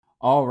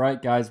All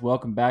right, guys,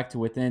 welcome back to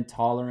Within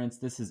Tolerance.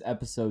 This is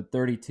episode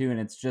 32, and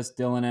it's just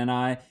Dylan and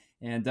I,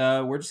 and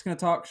we're just going to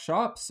talk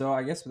shop. So,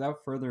 I guess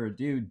without further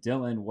ado,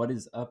 Dylan, what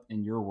is up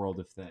in your world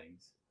of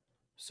things?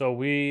 So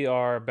we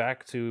are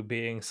back to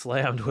being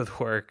slammed with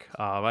work.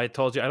 I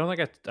told you, I don't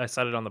think I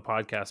said it on the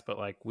podcast, but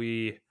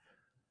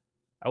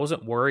I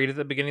wasn't worried at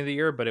the beginning of the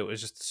year, but it was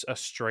just a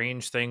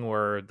strange thing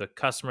where the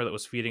customer that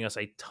was feeding us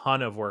a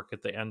ton of work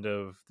at the end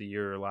of the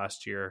year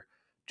last year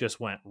just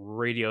went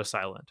radio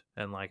silent.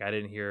 And I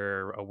didn't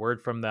hear a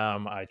word from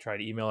them. I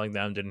tried emailing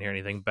them, didn't hear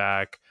anything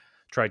back.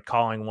 Tried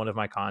calling one of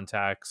my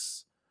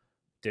contacts,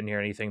 didn't hear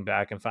anything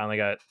back, and finally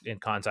got in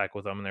contact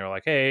with them, and they were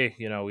like, hey,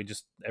 we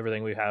just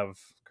everything we have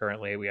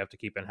currently we have to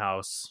keep in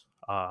house.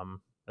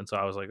 And so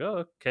I was like,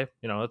 oh, okay,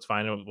 that's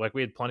fine. Like,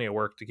 we had plenty of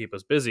work to keep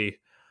us busy.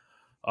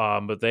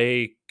 But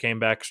they came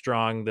back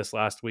strong this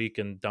last week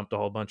and dumped a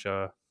whole bunch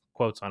of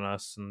quotes on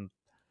us, and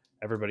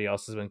everybody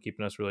else has been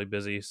keeping us really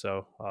busy.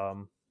 So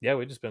yeah,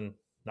 we've just been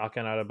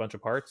knocking out a bunch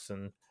of parts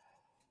and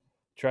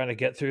trying to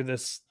get through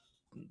this.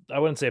 I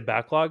wouldn't say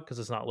backlog because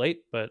it's not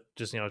late, but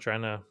just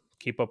trying to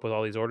keep up with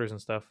all these orders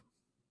and stuff.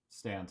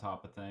 Stay on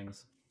top of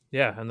things.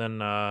 Yeah, and then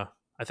I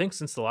think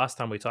since the last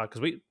time we talked,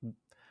 because we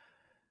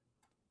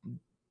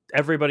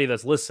everybody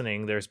that's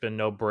listening, there's been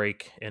no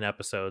break in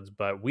episodes,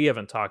 but we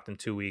haven't talked in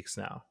 2 weeks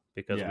now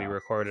because we Yeah.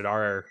 recorded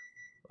our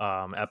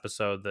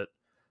episode that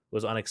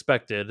was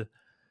unexpected,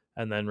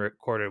 and then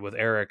recorded with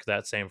Eric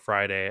that same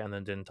Friday, and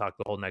then didn't talk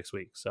the whole next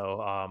week.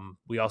 So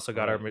we also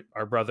That's got right.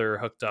 our brother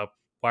hooked up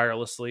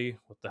wirelessly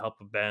with the help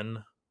of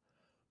Ben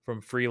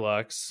from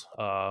Freelux.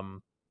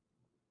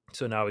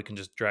 So now we can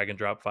just drag and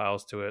drop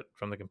files to it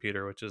from the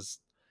computer, which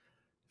is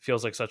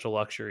feels like such a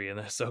luxury, and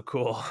that's so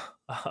cool.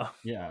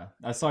 Yeah.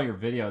 I saw your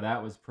video.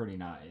 That was pretty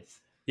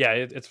nice. Yeah,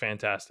 it's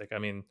fantastic. I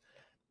mean,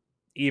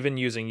 even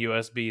using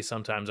USB,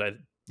 sometimes I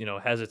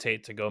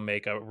hesitate to go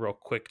make a real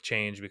quick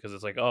change because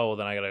it's like, oh, well,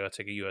 then I gotta go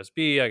take a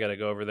USB, I gotta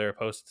go over there,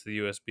 post it to the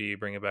USB,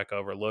 bring it back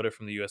over, load it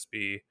from the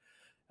USB,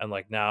 and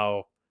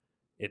now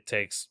it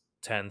takes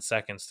 10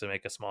 seconds to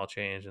make a small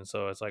change, and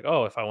so it's like,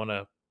 oh, if I want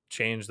to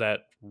change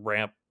that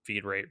ramp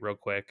feed rate real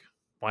quick,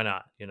 why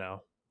not. Yeah,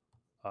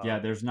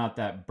 Um, there's not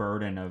that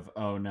burden of,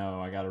 oh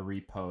no, I got to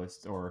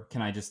repost, or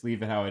can I just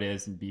leave it how it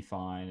is and be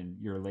fine, and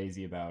you're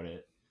lazy about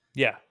it.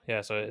 yeah.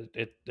 So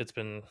it's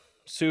been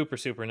super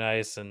super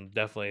nice and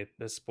definitely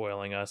is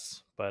spoiling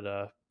us,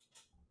 but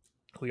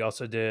we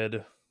also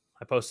did.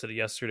 I posted it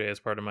yesterday as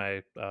part of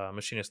my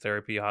machinist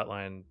therapy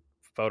hotline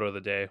photo of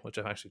the day, which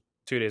I'm actually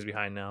 2 days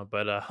behind now.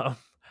 But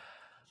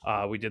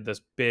we did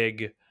this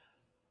big.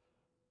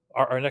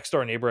 Our next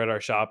door neighbor at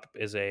our shop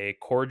is a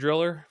core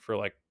driller for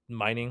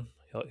mining.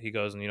 He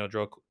goes and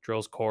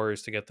drills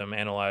cores to get them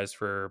analyzed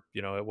for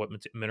what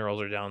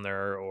minerals are down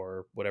there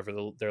or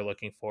whatever they're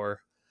looking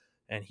for.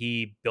 And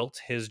he built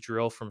his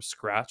drill from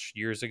scratch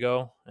years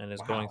ago and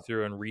is going Wow.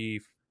 through and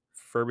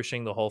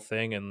refurbishing the whole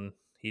thing. And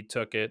he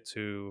took it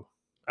to.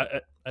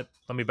 Let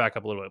me back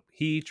up a little bit.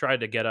 He tried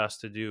to get us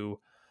to do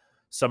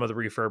some of the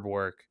refurb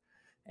work,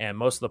 and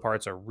most of the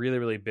parts are really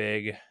really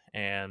big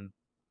and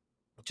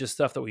just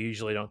stuff that we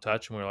usually don't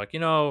touch. And we're like,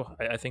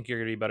 I think you're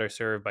going to be better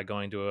served by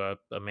going to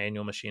a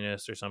manual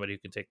machinist or somebody who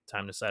can take the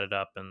time to set it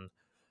up. And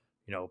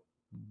you know,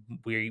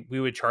 we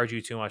would charge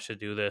you too much to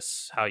do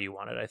this how you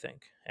want it, I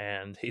think.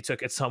 And he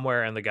took it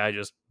somewhere, and the guy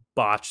just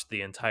botched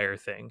the entire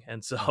thing.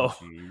 And Oh,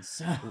 so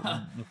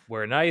jeez.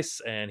 we're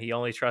nice, and he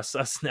only trusts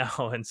us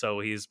now. And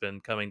so he's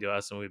been coming to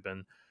us, and we've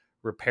been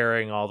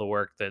repairing all the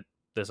work that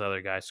this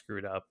other guy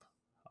screwed up.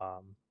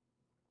 Um,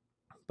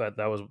 but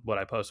that was what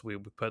I posted. We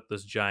put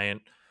this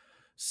giant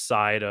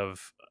side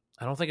of,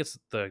 I don't think it's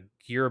the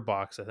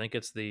gearbox. I think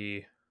it's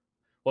the,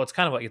 well, it's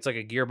kind of like, it's like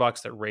a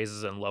gearbox that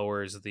raises and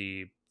lowers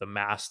the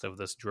mast of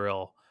this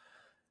drill.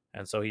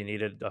 And so he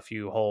needed a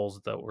few holes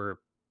that were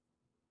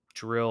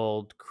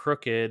drilled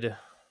crooked,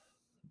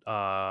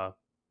 cut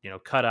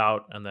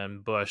out and then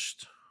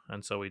bushed.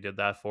 And so we did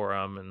that for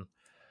him. And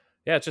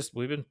yeah, it's just,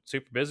 we've been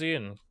super busy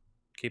and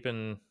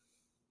keeping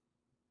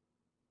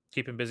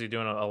busy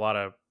doing a lot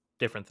of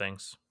different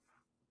things.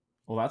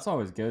 Well, that's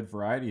always good.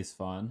 Variety is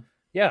fun.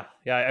 Yeah,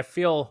 I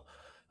feel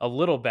a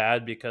little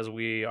bad because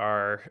we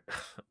are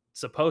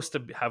supposed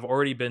to have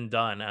already been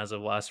done as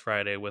of last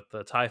Friday with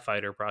the TIE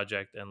Fighter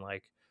project, and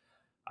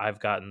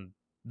I've gotten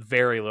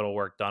very little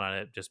work done on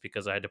it just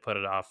because I had to put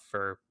it off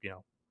for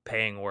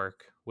paying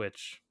work,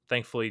 which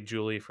thankfully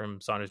Julie from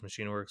Saunders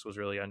Machine Works was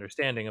really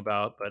understanding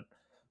about. But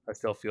I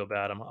still feel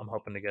bad. I'm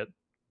hoping to get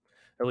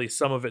at least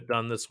some of it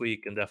done this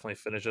week and definitely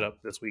finish it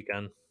up this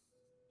weekend.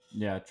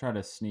 Yeah, try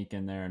to sneak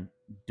in there and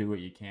do what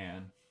you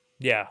can.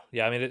 Yeah.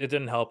 I mean, it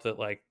didn't help that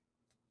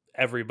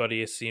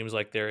everybody seems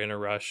like they're in a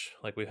rush.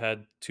 Like, we've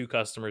had two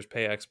customers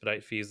pay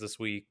expedite fees this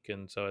week,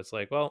 and so it's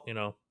like, well,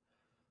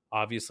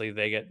 obviously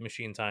they get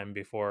machine time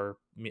before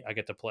me, I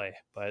get to play.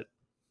 But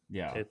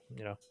Yeah.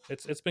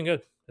 it's been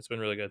good. It's been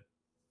really good.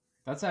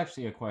 That's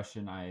actually a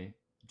question I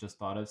just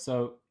thought of.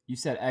 So you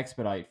said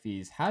expedite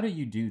fees. How do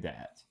you do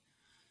that?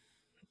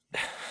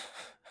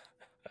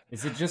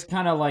 Is it just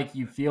kind of like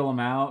you feel them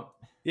out?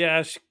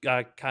 Yeah,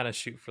 I kind of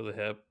shoot for the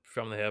hip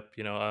from the hip.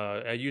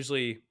 I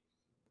usually,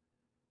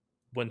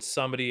 when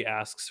somebody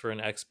asks for an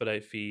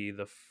expedite fee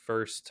the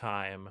first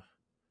time,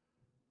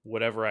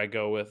 whatever I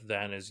go with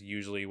then is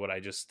usually what I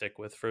just stick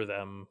with for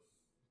them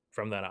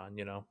from then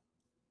on.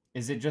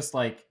 Is it just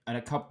like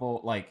a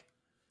couple, like,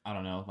 I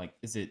don't know, like,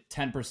 is it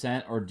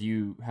 10%, or do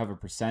you have a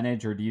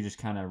percentage, or do you just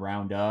kind of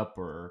round up,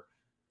 or?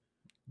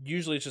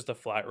 Usually it's just a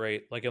flat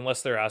rate, like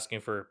unless they're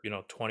asking for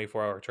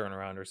 24-hour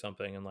turnaround or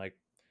something, and like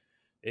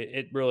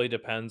it really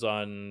depends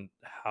on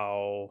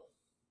how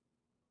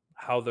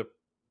the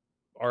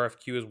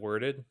RFQ is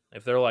worded.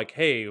 If they're like,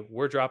 hey,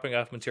 we're dropping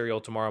off material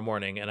tomorrow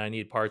morning and I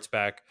need parts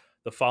back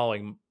the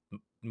following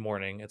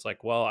morning, it's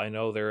like, well, I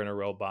know they're in a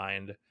real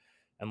bind,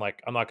 and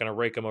like I'm not going to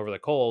rake them over the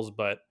coals,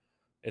 but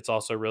it's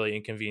also really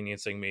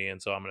inconveniencing me, and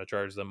so I'm going to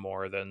charge them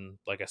more than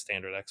like a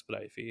standard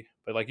expedite fee.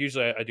 But like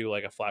usually I do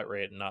like a flat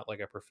rate and not like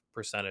a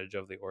percentage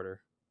of the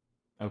order.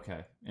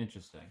 Okay,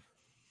 interesting.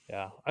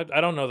 Yeah, I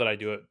don't know that I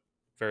do it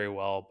very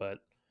well, but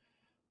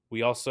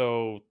we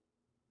also,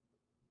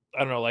 I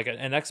don't know, like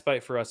an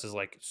expedite for us is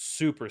like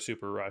super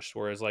super rushed,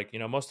 whereas like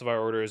most of our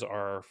orders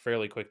are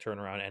fairly quick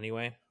turnaround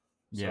anyway.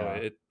 So Yeah.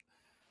 it,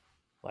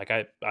 like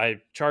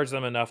I charge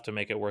them enough to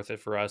make it worth it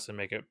for us and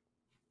make it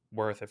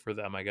worth it for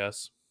them, I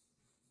guess.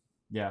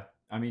 Yeah,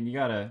 I mean, you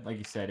gotta, like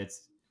you said,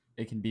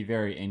 it can be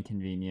very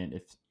inconvenient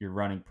if you're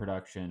running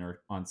production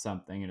or on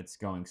something and it's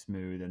going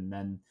smooth, and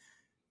then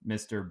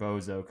Mr.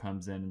 Bozo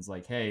comes in and is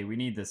like, "Hey, we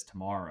need this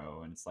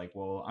tomorrow," and it's like,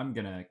 "Well, I'm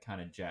gonna kind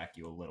of jack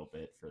you a little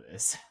bit for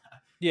this."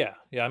 Yeah.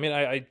 I mean,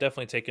 I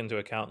definitely take into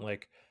account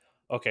like,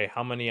 okay,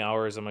 how many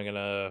hours am I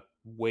gonna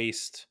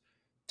waste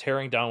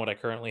tearing down what I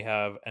currently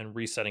have and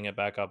resetting it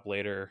back up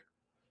later?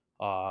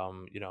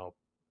 um you know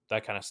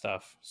that kind of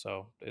stuff.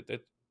 So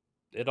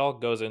it all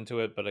goes into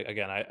it, but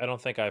again, I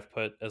don't think I've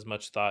put as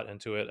much thought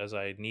into it as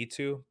I need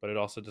to, but it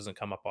also doesn't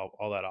come up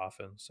all that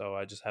often, so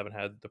I just haven't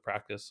had the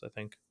practice, I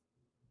think.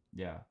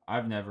 Yeah,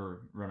 I've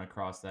never run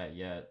across that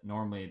yet.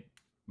 Normally,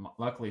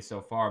 luckily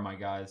so far, my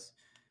guys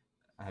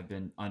have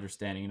been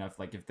understanding enough.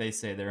 Like if they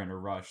say they're in a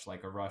rush,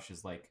 like a rush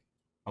is like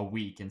a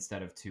week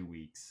instead of 2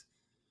 weeks,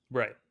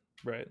 Right.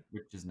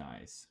 which is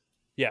nice.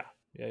 Yeah.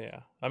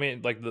 I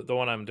mean, like the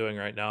one I'm doing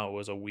right now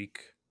was a week.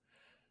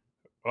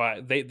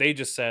 Well, they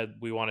just said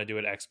we want to do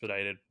it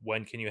expedited.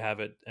 When can you have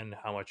it, and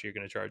how much are you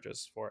going to charge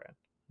us for it?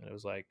 And it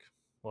was like,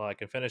 well, I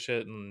can finish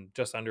it in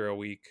just under a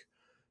week,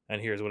 and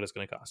here's what it's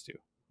going to cost you.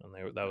 And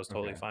that was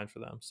totally Okay. fine for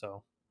them.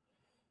 So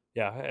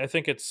yeah, I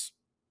think it's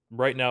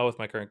right now with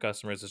my current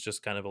customers, it's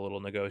just kind of a little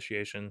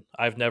negotiation.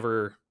 I've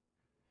never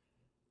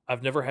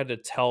had to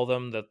tell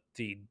them that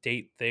the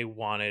date they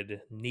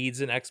wanted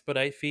needs an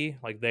expedite fee.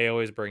 Like they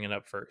always bring it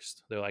up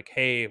first. They're like,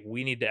 "Hey,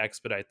 we need to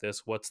expedite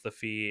this. What's the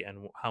fee,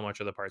 and how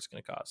much are the parts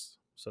going to cost?"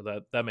 So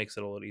that makes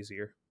it a little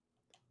easier.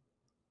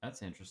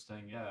 That's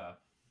interesting. Yeah.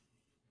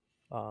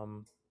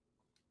 Um,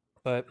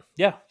 but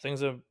yeah,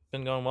 things have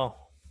been going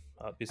well.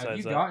 Have you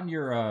Besides that, gotten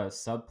your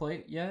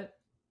subplate yet?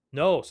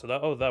 no. So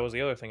that was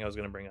the other thing I was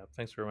going to bring up.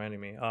 Thanks for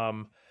reminding me.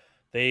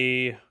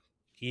 They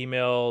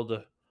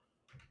emailed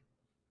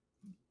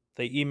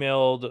they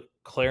emailed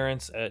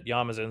Clarence at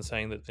Yamazin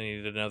saying that they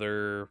needed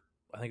another,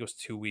 I think it was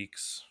 2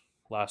 weeks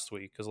last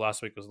week, because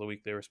last week was the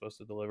week they were supposed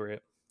to deliver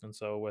it. And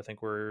so I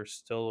think we're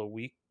still a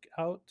week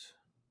out,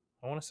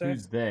 I want to say.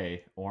 Who's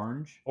they?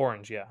 Orange?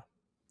 Orange, yeah.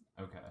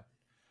 Okay.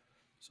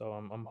 So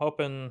I'm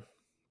hoping.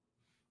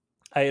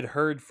 I had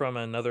heard from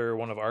another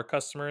one of our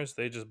customers.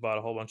 They just bought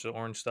a whole bunch of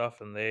orange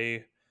stuff, and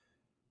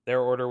their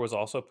order was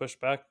also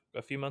pushed back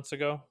a few months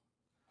ago.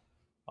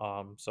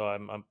 So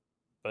I'm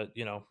but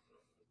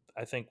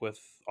I think with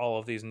all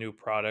of these new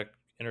product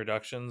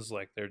introductions,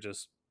 like they're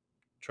just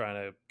trying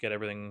to get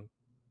everything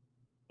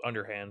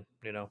underhand.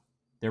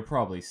 They're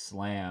probably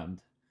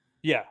slammed.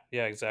 Yeah,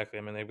 exactly.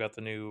 I mean, they've got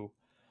the new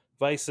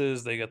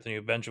vices, they got the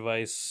new bench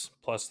vice,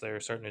 plus they're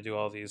starting to do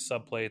all these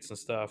subplates and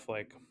stuff.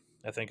 Like,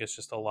 I think it's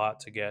just a lot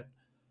to get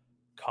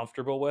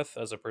comfortable with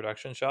as a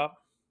production shop.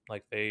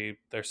 Like they're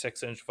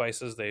 6-inch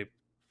vices, they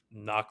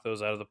knock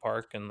those out of the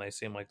park, and they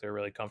seem like they're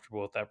really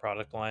comfortable with that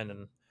product line.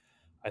 And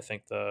I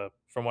think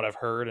from what I've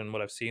heard and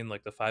what I've seen,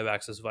 like the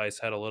 5-axis vice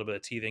had a little bit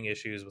of teething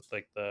issues with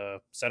like the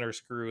center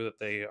screw that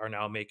they are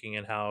now making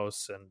in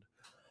house, and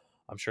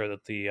I'm sure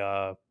that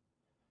the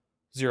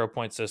 0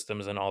 point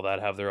systems and all that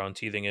have their own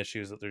teething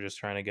issues that they're just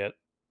trying to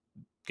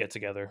get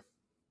together.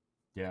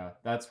 Yeah,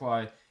 that's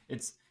why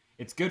it's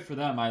good for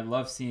them. I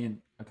love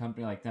seeing a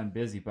company like them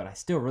busy, but I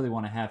still really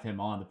want to have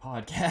him on the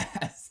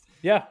podcast.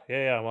 Yeah.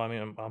 Well, I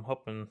mean, I'm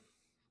hoping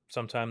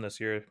sometime this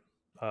year,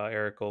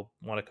 Eric will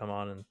want to come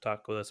on and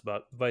talk with us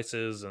about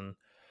vices and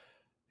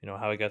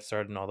how he got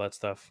started and all that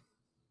stuff.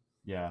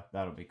 Yeah,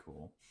 that'll be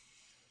cool.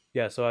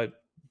 Yeah, so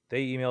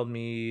they emailed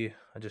me,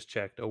 I just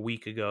checked a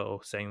week ago,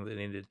 saying they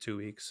needed 2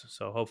 weeks.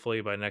 So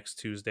hopefully by next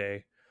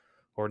Tuesday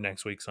or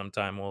next week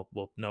sometime,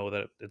 we'll know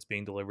that it's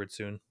being delivered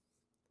soon.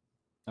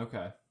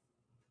 Okay.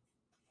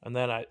 And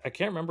then I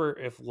can't remember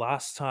if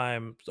last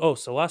time. So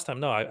last time,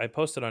 no, I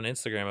posted on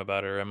Instagram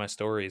about it or in my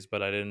stories,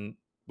 but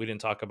we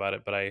didn't talk about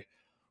it. But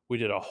we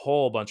did a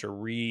whole bunch of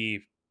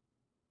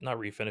not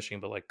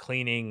refinishing, but like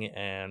cleaning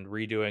and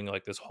redoing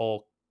like this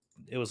whole.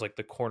 It was like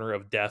the corner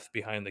of death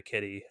behind the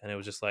kitty, and it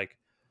was just like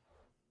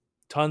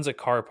tons of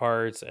car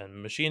parts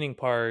and machining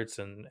parts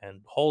and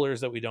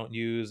holders that we don't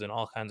use and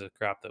all kinds of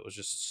crap that was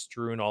just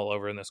strewn all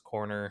over in this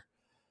corner.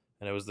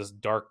 And it was this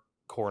dark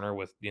corner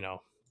with,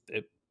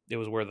 it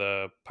was where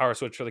the power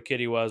switch for the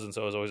kitty was, and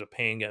so it was always a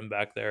pain getting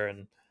back there.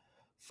 And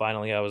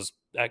finally I was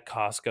at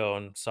Costco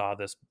and saw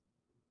this.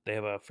 They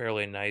have a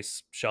fairly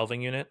nice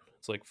shelving unit.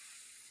 It's like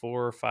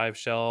 4 or 5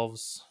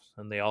 shelves,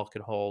 and they all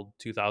can hold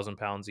 2,000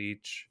 pounds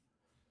each,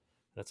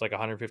 and it's like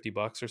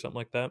 $150 or something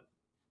like that.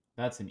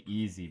 That's an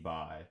easy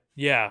buy.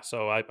 Yeah,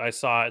 so I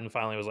saw it and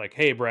finally was like,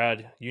 "Hey,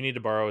 Brad, you need to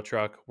borrow a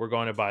truck. We're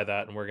going to buy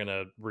that, and we're going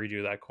to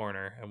redo that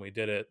corner." And we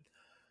did it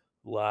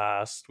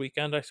last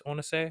weekend, I want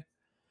to say.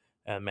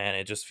 And man,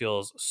 it just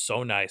feels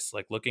so nice.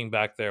 Like looking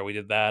back there, we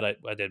did that.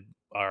 I did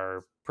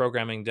our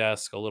programming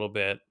desk a little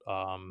bit,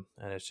 and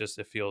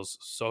it feels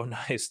so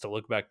nice to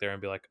look back there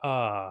and be like,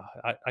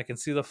 I can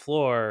see the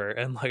floor,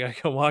 and like I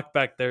can walk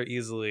back there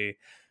easily.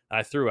 And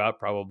I threw out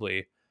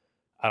probably,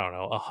 I don't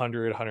know,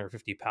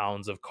 150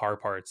 pounds of car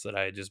parts that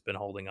I had just been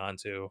holding on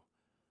to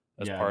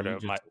as Yeah, part you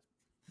of just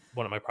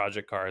one of my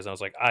project cars. I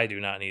was like, I do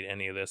not need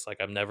any of this. Like,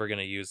 I'm never going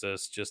to use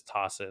this. Just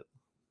toss it.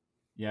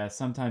 yeah,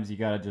 sometimes you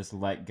got to just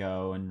let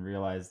go and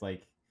realize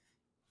like,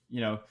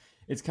 you know,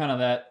 it's kind of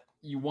that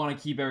you want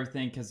to keep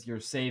everything cuz you're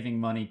saving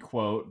money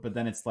quote, but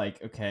then it's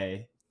like,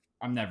 okay,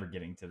 I'm never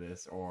getting to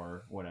this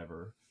or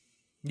whatever.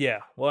 Yeah.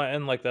 Well,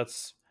 and like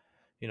that's,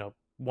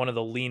 one of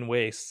the lean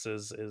wastes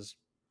is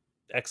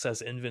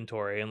excess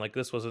inventory. And like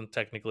this wasn't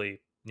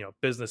technically,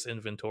 business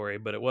inventory,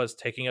 but it was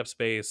taking up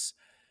space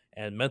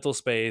and mental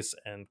space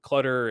and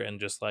clutter, and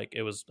just like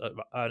it was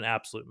an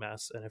absolute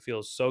mess. And it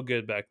feels so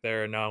good back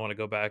there. And now I want to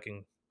go back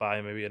and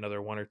buy maybe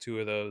another one or two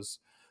of those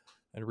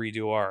and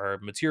redo our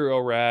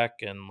material rack.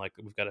 And like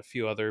we've got a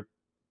few other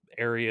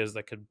areas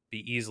that could be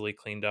easily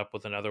cleaned up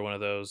with another one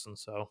of those. And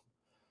so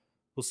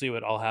we'll see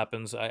what all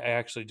happens. I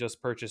actually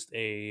just purchased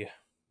a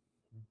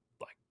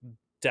like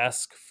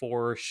desk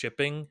for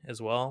shipping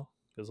as well,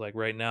 because like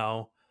right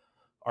now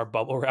our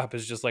bubble wrap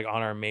is just like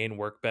on our main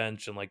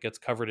workbench and like gets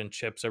covered in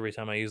chips every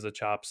time I use the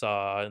chop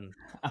saw. And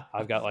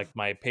I've got like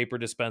my paper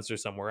dispenser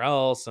somewhere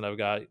else, and I've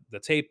got the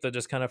tape that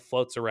just kind of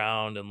floats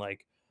around. And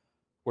like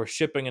we're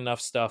shipping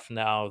enough stuff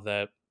now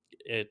that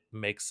it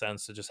makes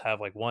sense to just have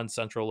like one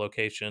central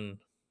location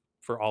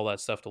for all that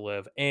stuff to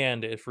live.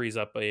 And it frees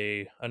up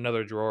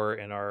another drawer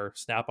in our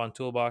Snap-on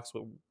toolbox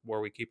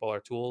where we keep all our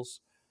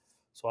tools.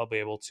 So I'll be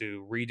able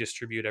to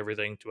redistribute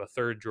everything to a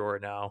third drawer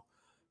now.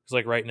 Because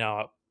like right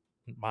now,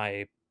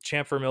 my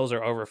chamfer mills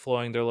are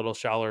overflowing their little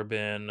shallower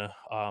bin.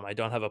 I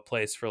don't have a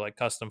place for like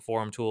custom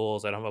form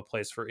tools. I don't have a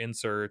place for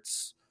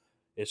inserts.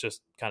 It's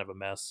just kind of a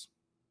mess.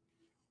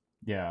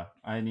 Yeah,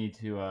 I need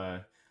to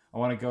I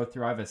want to go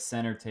through. I have a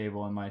center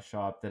table in my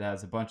shop that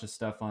has a bunch of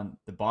stuff on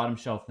the bottom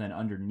shelf and then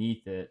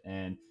underneath it,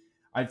 and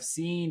I've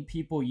seen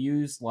people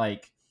use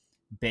like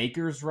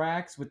baker's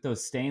racks with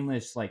those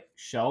stainless like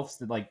shelves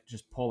that like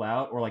just pull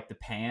out, or like the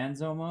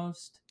pans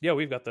almost. Yeah,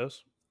 we've got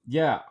those.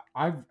 Yeah,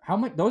 I've how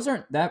much those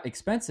aren't that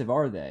expensive,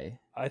 are they?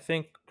 I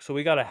think so.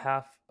 We got a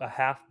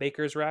half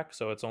baker's rack,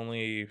 so it's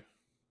only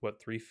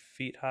what 3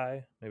 feet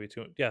high, maybe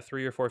two, yeah,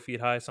 3 or 4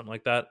 feet high, something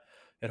like that.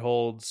 It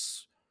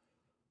holds,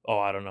 oh,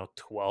 I don't know,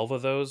 12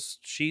 of those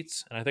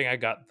sheets, and I think I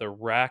got the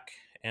rack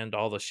and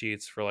all the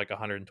sheets for like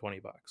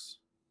 $120.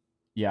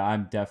 Yeah,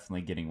 I'm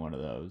definitely getting one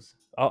of those.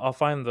 I'll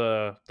find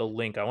the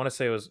link. I want to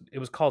say it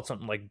was called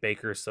something like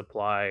Baker's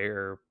Supply,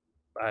 or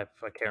I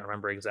can't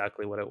remember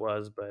exactly what it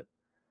was, but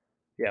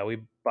yeah, we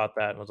bought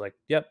that and was like,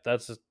 yep,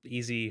 that's an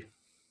easy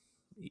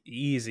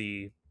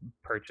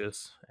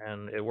purchase,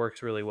 and it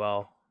works really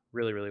well,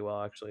 really really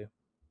well actually.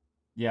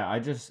 Yeah,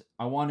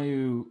 I want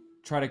to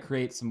try to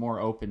create some more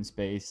open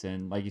space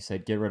and, like you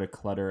said, get rid of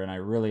clutter. And I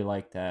really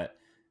like that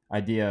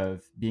idea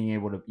of being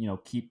able to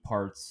keep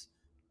parts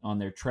on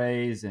their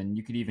trays, and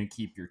you could even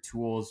keep your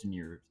tools and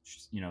your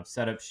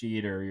setup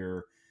sheet or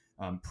your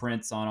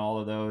prints on all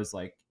of those.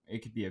 Like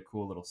it could be a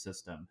cool little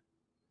system.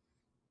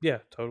 Yeah,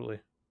 totally.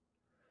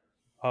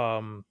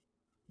 um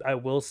I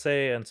will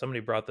say, and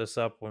somebody brought this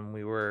up when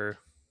we were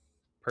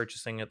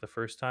purchasing it the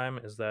first time,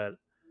 is that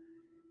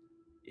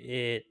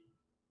it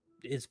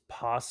is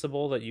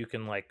possible that you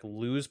can like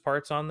lose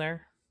parts on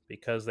there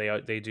because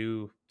they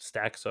do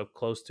stack so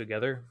close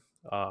together.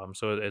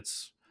 So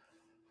it's,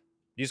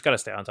 you just got to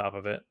stay on top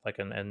of it, like,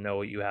 and know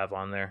what you have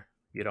on there.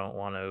 You don't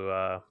want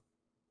to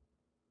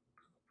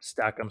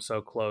stack them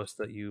so close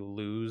that you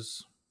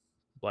lose,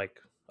 like,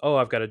 oh,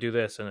 I've got to do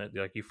this, and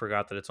like you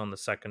forgot that it's on the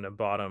second and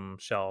bottom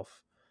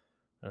shelf,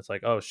 and it's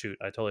like, oh shoot,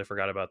 I totally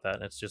forgot about that,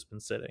 and it's just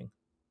been sitting.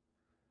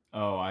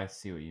 Oh, I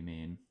see what you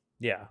mean.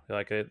 Yeah,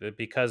 like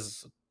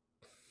because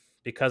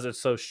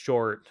it's so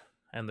short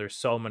and there's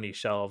so many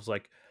shelves.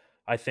 Like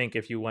I think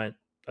if you went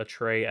a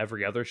tray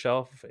every other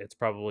shelf, it's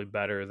probably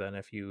better than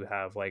if you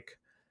have like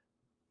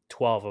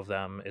 12 of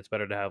them. It's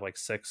better to have like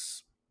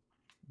 6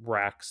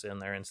 racks in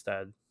there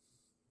instead.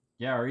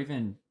 Yeah, or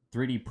even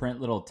 3D print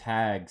little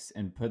tags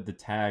and put the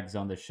tags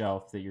on the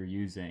shelf that you're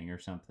using or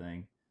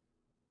something.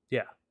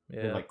 Yeah,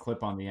 They yeah, like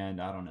clip on the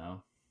end. I don't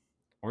know,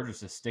 or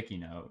just a sticky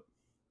note.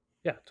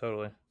 yeah,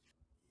 totally.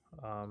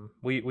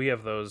 We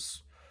have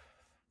those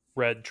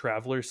red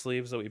traveler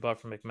sleeves that we bought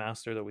from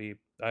McMaster that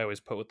I always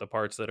put with the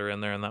parts that are in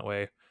there, and that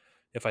way,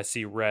 if I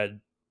see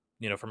red,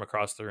 from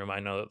across the room, I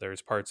know that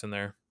there's parts in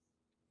there.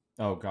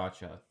 Oh,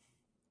 gotcha.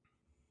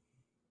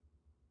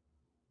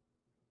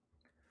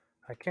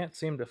 I can't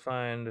seem to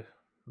find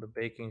the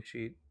baking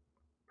sheet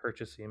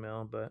purchase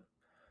email, but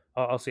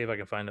I'll see if I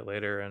can find it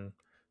later and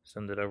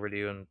send it over to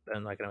you,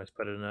 and I can always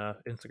put it in a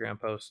Instagram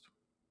post.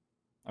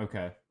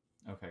 Okay.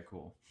 Okay,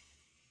 cool.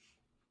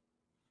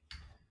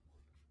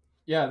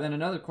 Yeah, then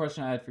another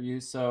question I had for you.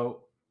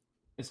 So,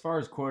 as far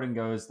as quoting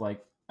goes,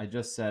 like I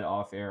just said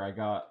off air, I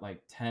got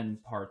like 10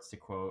 parts to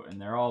quote, and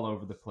they're all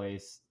over the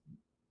place.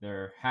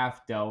 They're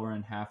half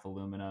Delrin, half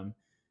aluminum.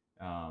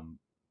 Um,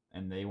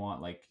 and they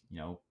want like,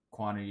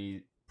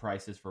 quantity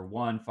prices for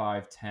 1,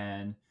 5,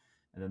 10.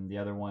 And then the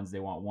other ones, they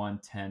want 1,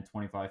 10,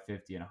 25,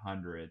 50, and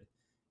 100.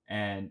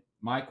 And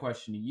my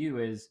question to you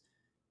is,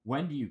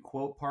 when do you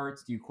quote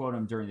parts? Do you quote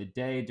them during the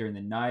day, during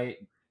the night?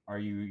 Are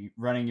you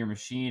running your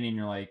machine and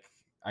you're like,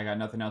 I got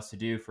nothing else to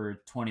do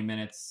for 20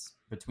 minutes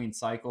between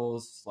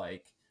cycles?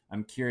 Like,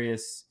 I'm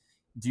curious,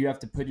 do you have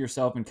to put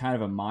yourself in kind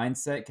of a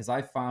mindset? Because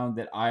I found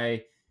that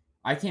I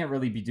can't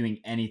really be doing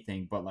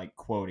anything but like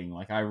quoting.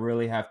 Like, I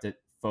really have to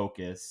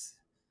focus.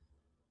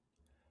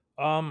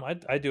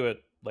 I do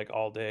it like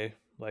all day.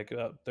 Like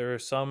there are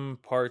some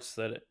parts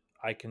that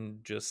I can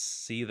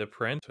just see the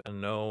print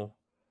and know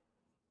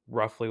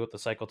roughly what the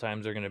cycle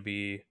times are going to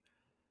be.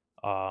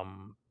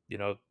 Um, you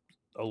know,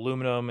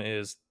 Aluminum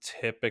is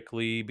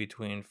typically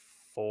between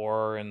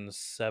 $4 and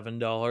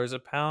 $7 a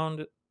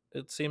pound.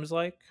 It seems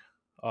like,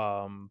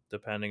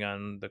 depending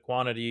on the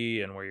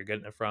quantity and where you're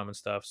getting it from and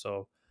stuff.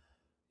 So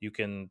you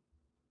can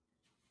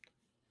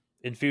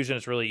in Fusion,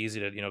 it's really easy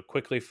to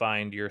quickly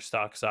find your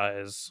stock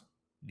size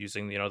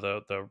using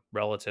the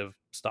relative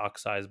stock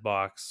size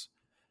box.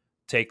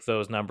 Take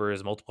those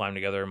numbers, multiply them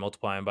together,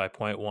 multiply them by zero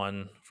point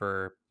 0.1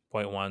 for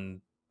zero point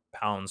 0.1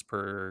 pounds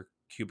per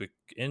cubic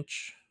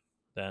inch,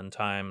 then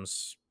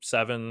times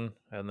 7,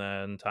 and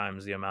then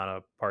times the amount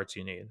of parts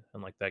you need,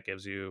 and like that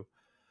gives you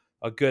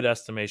a good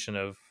estimation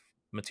of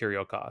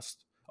material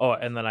cost. Oh,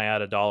 and then I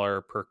add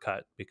 $1 per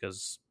cut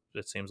because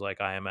it seems like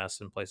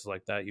IMS and places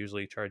like that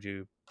usually charge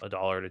you $1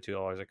 to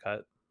 $2 a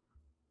cut.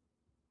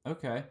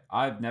 Okay.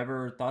 I've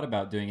never thought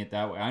about doing it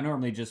that way. I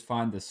normally just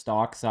find the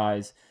stock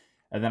size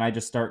and then I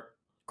just start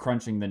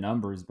crunching the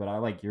numbers, but I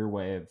like your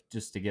way of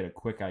just to get a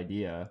quick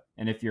idea.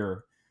 And if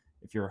you're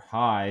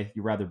high,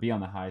 you rather be on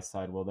the high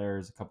side, well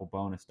there's a couple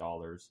bonus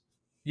dollars.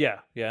 Yeah,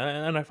 yeah,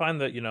 and I find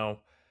that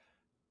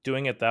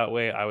doing it that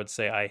way, I would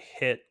say I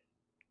hit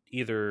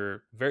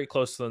either very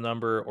close to the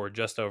number or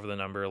just over the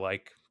number,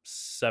 like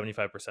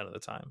 75% of the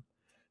time,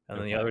 and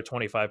then the Okay. other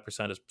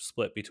 25% is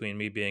split between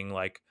me being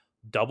like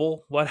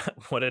double what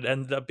what it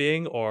ended up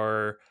being,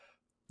 or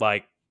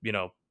like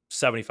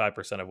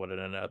 75% of what it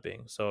ended up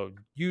being. So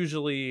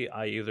usually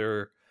I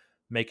either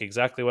make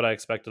exactly what I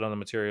expected on the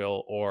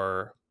material,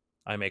 or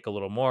I make a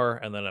little more,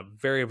 and then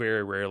very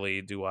very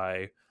rarely do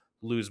I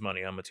lose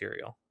money on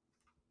material.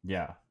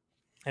 Yeah.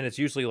 And it's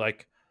usually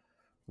like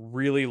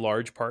really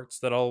large parts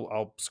that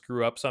I'll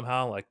screw up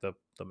somehow, like the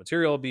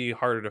material will be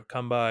harder to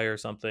come by or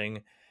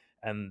something,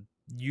 and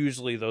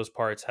usually those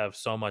parts have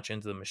so much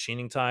into the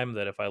machining time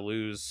that if I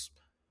lose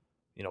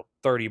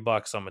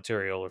 $30 on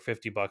material or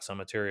 $50 on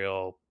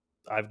material,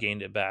 I've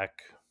gained it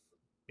back,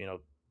 you know,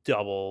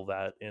 double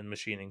that in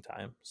machining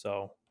time.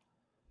 So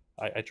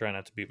I try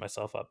not to beat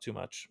myself up too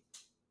much.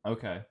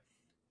 Okay.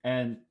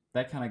 And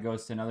that kind of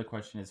goes to another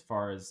question as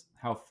far as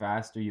how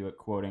fast are you at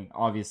quoting?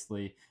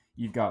 Obviously,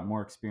 you've got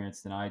more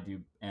experience than I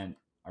do, and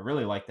I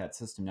really like that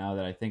system now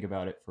that I think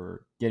about it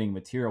for getting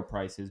material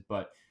prices.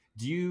 But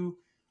do you,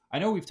 I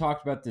know we've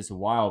talked about this a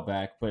while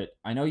back, but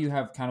I know you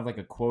have kind of like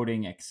a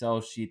quoting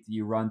Excel sheet that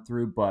you run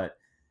through. But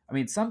I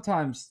mean,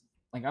 sometimes,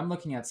 like I'm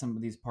looking at some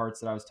of these parts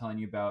that I was telling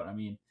you about. I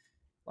mean,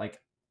 like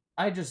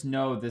I just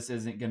know this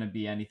isn't going to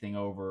be anything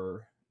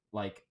over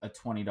like a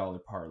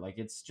 $20 part. Like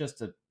it's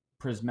just a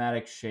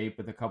prismatic shape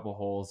with a couple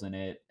holes in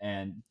it.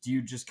 And do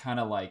you just kind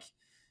of like,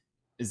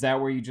 is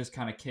that where you just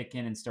kind of kick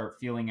in and start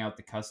feeling out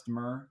the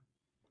customer?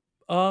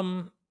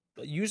 Um,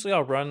 Usually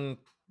I'll run,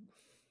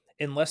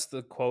 unless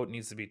the quote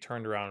needs to be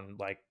turned around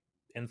like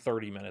in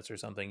 30 minutes or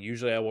something.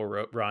 Usually I will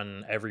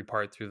run every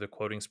part through the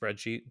quoting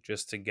spreadsheet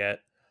just to get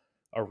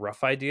a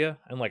rough idea.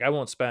 And like I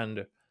won't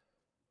spend,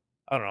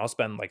 I don't know, I'll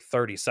spend like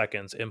 30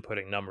 seconds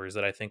inputting numbers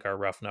that I think are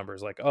rough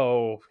numbers. Like,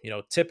 oh,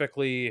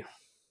 typically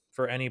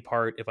for any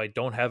part, if I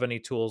don't have any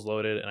tools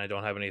loaded and I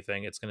don't have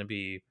anything, it's going to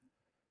be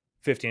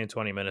 15 to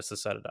 20 minutes to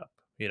set it up.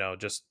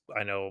 Just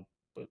I know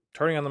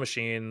turning on the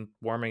machine,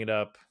 warming it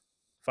up,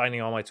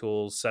 finding all my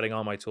tools, setting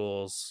all my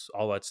tools,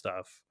 all that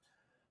stuff.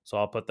 So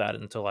I'll put that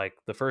into like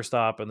the first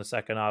op, and the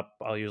second op,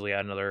 I'll usually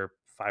add another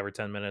 5 or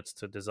 10 minutes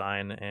to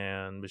design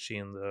and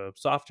machine the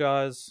soft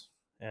jaws.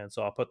 And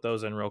so I'll put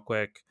those in real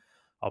quick.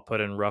 I'll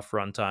put in rough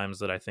run times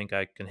that I think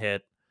I can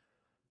hit,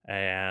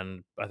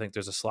 and I think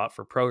there's a slot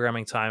for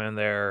programming time in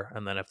there.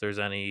 And then if there's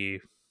any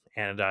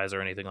anodize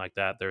or anything like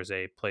that, there's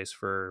a place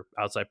for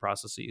outside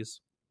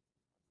processes.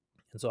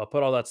 And so I'll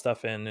put all that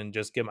stuff in and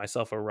just give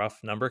myself a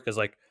rough number, because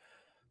like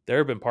there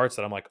have been parts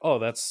that I'm like, oh,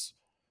 that's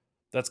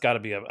got to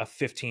be a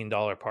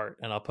 $15 part,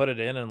 and I'll put it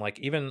in, and like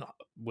even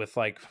with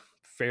like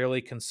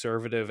fairly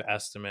conservative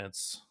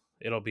estimates,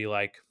 it'll be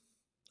like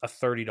a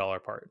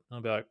 $30 part.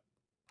 I'll be like,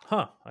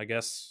 huh, I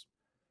guess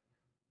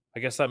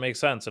that makes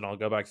sense, and I'll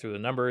go back through the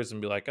numbers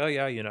and be like, oh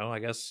yeah, I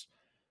guess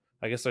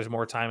there's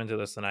more time into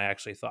this than I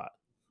actually thought.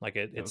 Like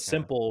it's Okay.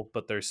 simple,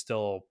 but there's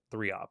still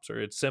three ops, or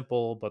it's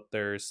simple, but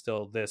there's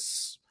still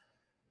this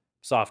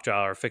soft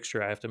jaw or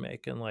fixture I have to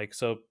make. And like,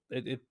 so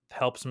it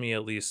helps me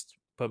at least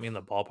put me in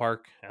the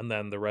ballpark. And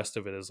then the rest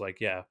of it is like,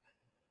 yeah,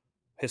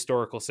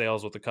 historical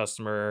sales with the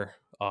customer.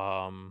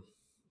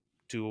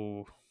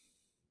 Do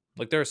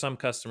like, there are some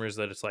customers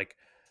that it's like,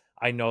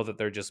 I know that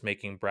they're just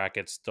making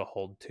brackets to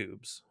hold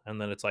tubes.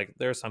 And then it's like,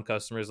 there are some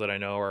customers that I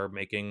know are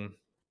making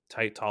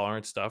tight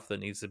tolerance stuff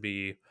that needs to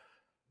be,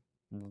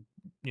 you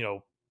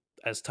know,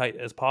 as tight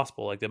as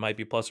possible. Like they might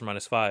be plus or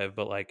minus 5,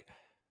 but like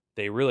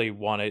they really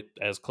want it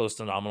as close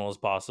to nominal as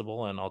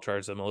possible. And I'll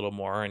charge them a little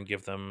more and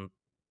give them,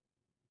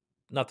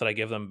 not that I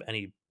give them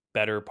any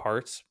better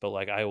parts, but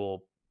like I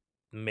will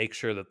make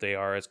sure that they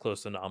are as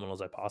close to nominal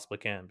as I possibly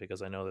can,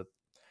 because I know that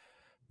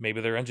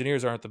maybe their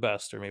engineers aren't the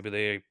best, or maybe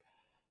they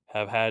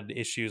have had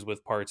issues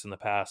with parts in the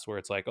past where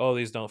it's like, oh,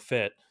 these don't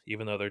fit,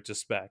 even though they're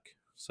just spec.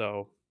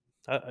 So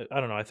I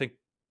don't know. I think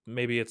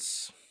maybe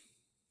it's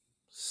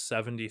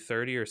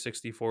 70-30 or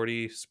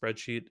 60-40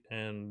 spreadsheet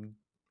and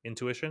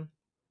intuition.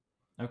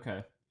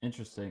 Okay.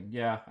 Interesting.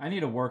 Yeah, I need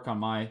to work on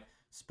my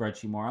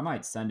spreadsheet more. I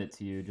might send it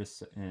to you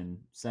just and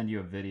send you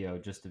a video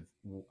just of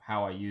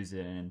how I use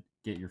it and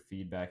get your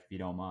feedback if you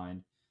don't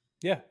mind.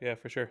 Yeah, yeah,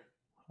 for sure.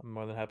 I'm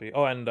more than happy.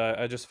 Oh, and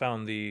I just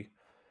found the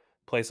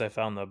place I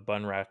found the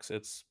bun racks.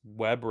 It's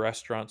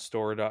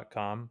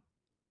webrestaurantstore.com.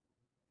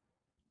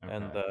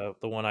 And Okay.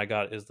 the one I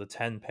got is the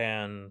 10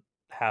 pan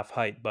half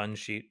height bun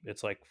sheet.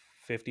 It's like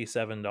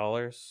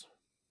 $57.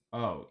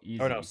 Oh,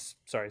 Oh no, easy.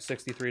 sorry,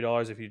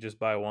 $63 if you just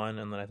buy one,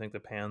 and then I think the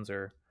pans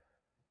are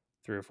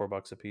 $3 or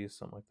 $4 a piece,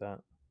 something like that.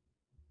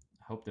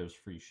 I hope there's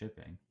free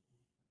shipping.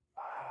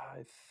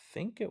 I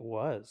think it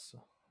was,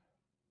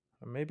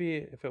 or maybe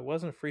if it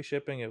wasn't free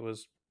shipping, it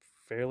was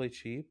fairly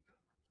cheap,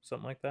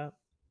 something like that.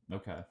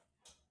 Okay.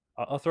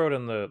 I'll throw it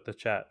in the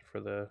chat for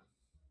the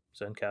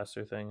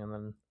Zencaster thing, and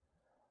then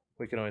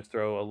we can always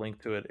throw a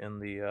link to it in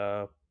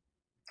the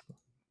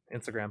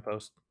Instagram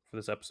post for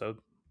this episode.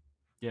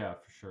 Yeah,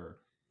 for sure.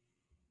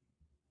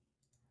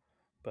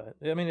 But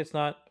I mean,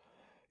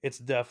 it's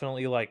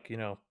definitely like,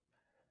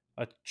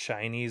 a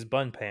Chinese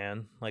bun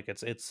pan. Like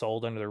it's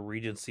sold under the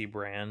Regency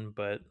brand,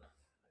 but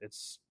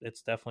it's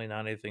definitely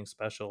not anything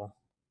special.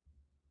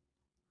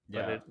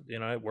 But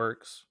Yeah, it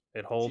works.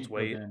 It holds cheaper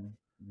weight. than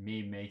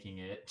me making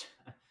it.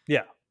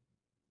 Yeah,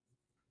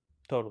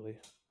 totally.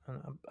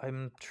 And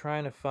I'm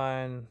trying to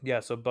find, yeah.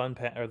 So bun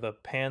pan, or the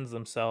pans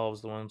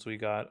themselves, the ones we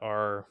got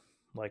are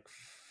like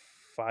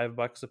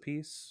 $5 a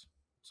piece.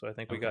 So I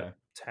think we got Okay.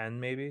 10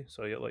 maybe.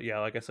 So yeah,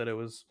 like I said, it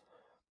was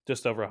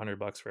just over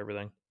 $100 for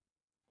everything.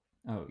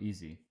 Oh,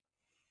 easy.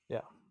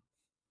 Yeah.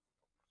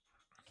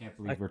 Can't I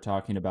believe we're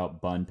talking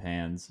about bun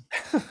pans.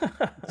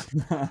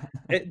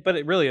 but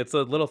it's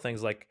the little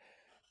things. Like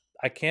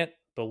I can't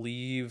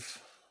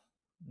believe,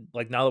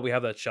 like now that we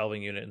have that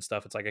shelving unit and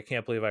stuff, it's like I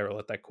can't believe I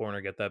let that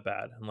corner get that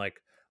bad. And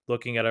like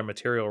looking at our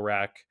material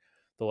rack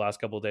the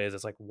last couple of days,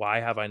 it's like, why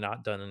have I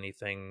not done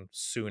anything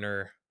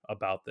sooner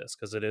about this?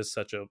 Because it is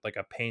such a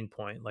pain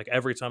point. Like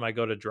every time I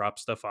go to drop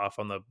stuff off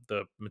on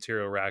the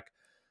material rack,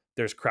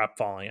 there's crap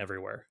falling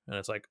everywhere, and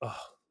it's like, oh,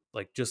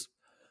 like just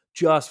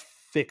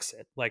fix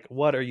it. Like,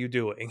 what are you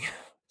doing?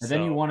 And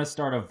then you So want to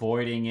start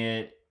avoiding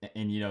it,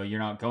 and you're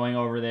not going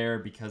over there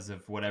because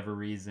of whatever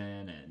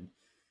reason. And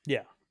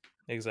yeah,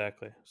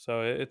 exactly.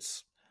 So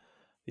it's,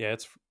 yeah,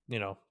 it's,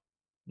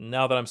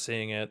 now that I'm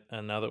seeing it,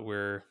 and now that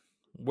we're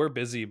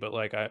busy, but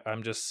like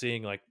I'm just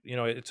seeing, like,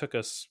 it took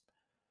us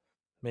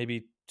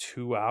maybe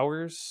 2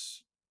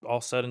 hours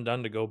all said and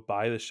done to go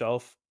buy the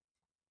shelf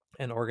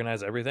and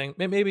organize everything.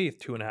 Maybe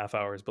 2.5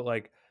 hours, but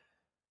like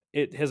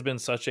it has been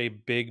such a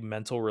big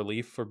mental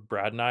relief for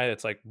Brad and I.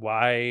 It's like,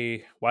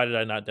 why did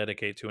I not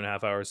dedicate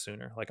 2.5 hours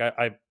sooner? Like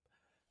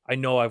I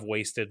know I've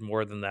wasted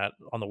more than that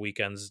on the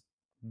weekends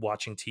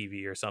watching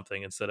TV or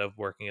something instead of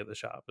working at the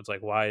shop. It's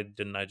like, why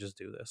didn't I just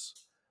do this?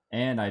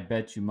 I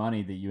bet you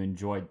money that you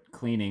enjoyed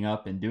cleaning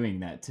up and doing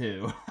that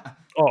too.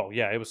 Oh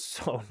yeah, it was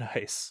so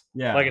nice.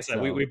 Like I Yeah.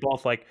 said, we So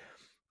both like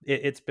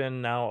it's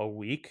been now a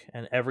week,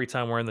 and every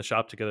time we're in the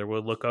shop together,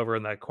 we'll look over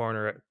in that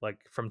corner like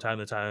from time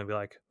to time and be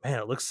like, man,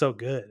 it looks so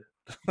good.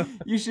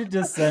 you should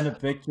just send a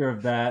picture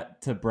of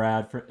that to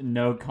Brad for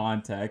no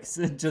context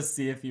and just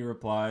see if he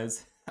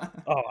replies.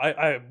 Oh,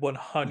 I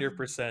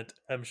 100%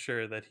 am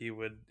sure that he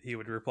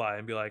would reply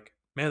and be like,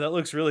 man, that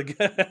looks really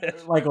good.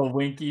 Like a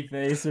winky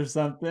face or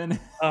something.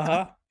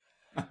 Uh-huh.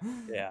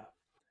 Yeah.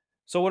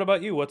 So what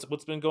about you? What's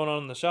been going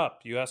on in the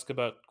shop? You ask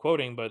about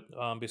quoting, but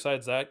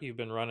besides that, you've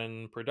been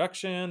running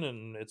production,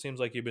 and it seems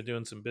like you've been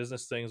doing some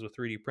business things with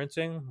 3D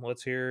printing.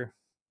 Let's hear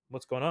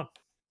what's going on.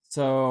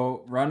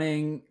 So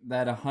running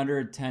that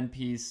 110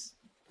 piece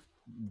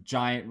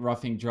giant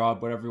roughing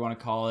job, whatever you want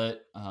to call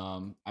it.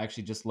 I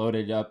actually just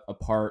loaded up a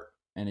part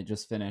and it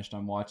just finished.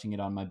 I'm watching it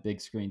on my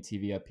big screen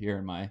TV up here,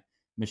 and my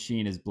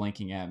machine is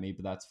blinking at me,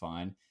 but that's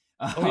fine.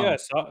 Oh yeah,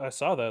 Um, I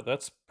saw that.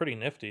 That's pretty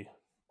nifty.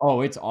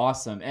 oh, it's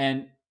awesome.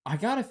 And I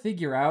got to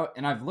figure out,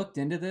 and I've looked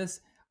into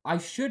this, I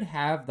should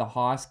have the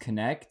Haas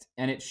Connect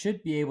and it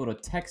should be able to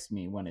text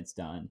me when it's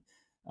done.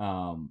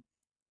 Um,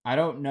 I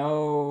don't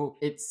know.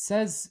 It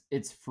says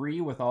it's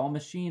free with all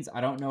machines. I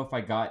don't know if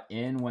I got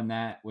in when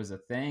that was a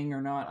thing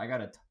or not. I got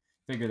to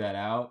figure that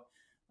out.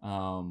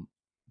 Um,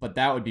 but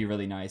that would be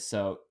really nice.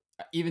 So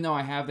even though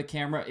I have the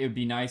camera, it would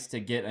be nice to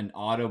get an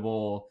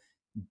audible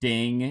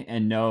ding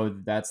and know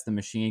that's the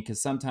machine,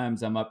 because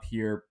sometimes I'm up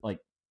here like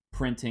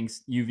printing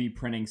UV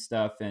printing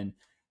stuff and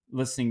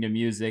listening to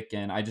music,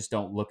 and I just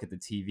don't look at the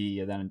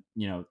TV, and then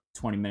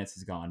 20 minutes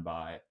has gone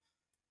by.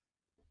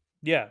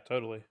 Yeah,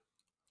 totally.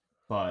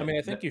 I But mean,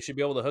 I think you should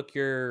be able to hook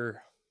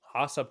your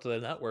Haas up to the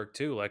network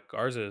too, like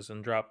ours is,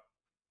 and drop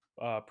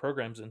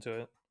programs into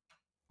it.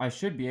 I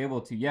should be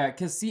able to, yeah,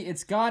 because see,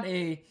 it's got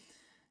I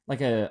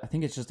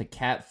think it's just a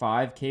Cat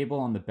 5 cable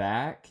on the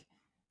back,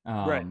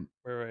 Right, um,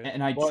 right, right.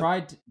 and I Well,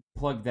 tried to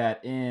plug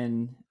that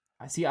in.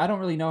 I see. I don't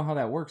really know how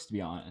that works, to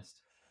be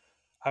honest.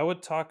 I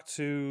would talk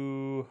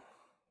to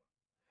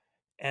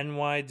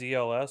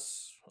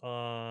NYDLS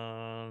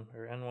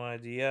or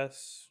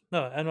NYDS.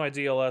 No,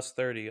 NYDLS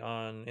 30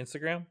 on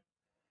Instagram.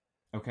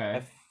 I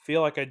Okay,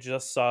 feel like I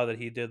just saw that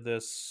he did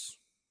this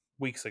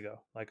weeks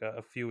ago, like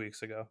a few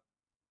weeks ago.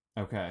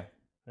 okay,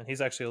 And he's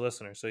actually a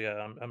listener. So yeah,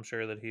 I'm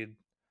sure that he'd,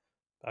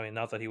 I mean,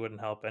 not that he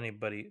wouldn't help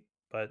anybody,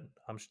 but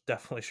I'm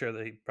definitely sure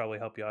that he'd probably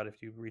help you out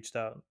if you reached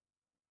out.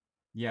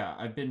 yeah.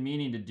 I've been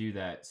meaning to do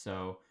that,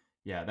 so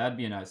yeah, that'd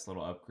be a nice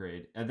little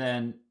upgrade. And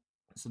then,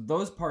 so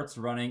those parts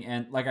running,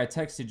 and like I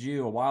texted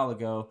you a while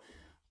ago,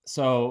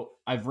 so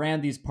I've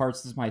ran these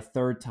parts. This is my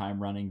third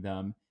time running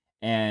them,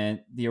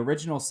 and the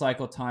original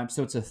cycle time.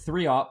 So it's a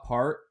 3 op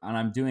part, and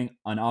I'm doing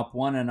an op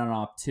 1 and an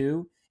op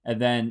 2,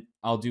 and then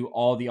I'll do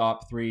all the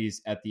op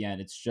 3s at the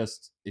end. It's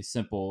just a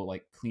simple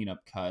like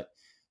cleanup cut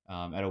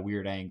at a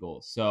weird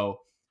angle.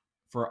 So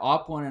for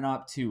op 1 and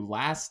op 2,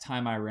 last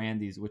time I ran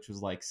these, which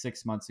was like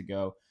 6 months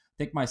ago, I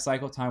think my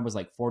cycle time was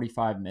like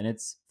 45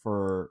 minutes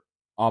for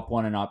op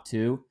 1 and op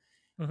 2,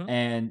 Hmm.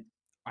 and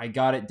I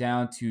got it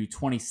down to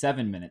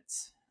 27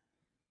 minutes.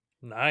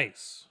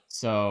 Nice.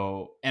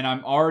 So, and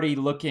I'm already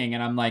looking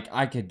and I'm like,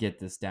 I could get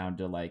this down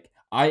to like,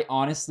 I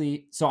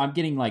honestly, so I'm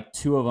getting like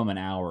two of them an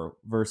hour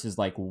versus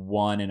like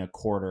 1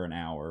 1/4 an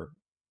hour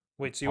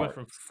Wait, so you went apart.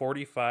 from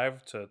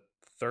 45 to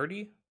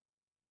 30?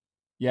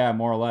 Yeah,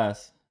 more or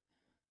less.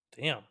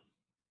 Damn,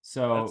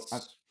 So,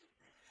 that's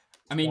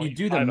I mean, you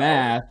do the 25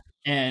 hours. math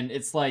and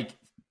it's like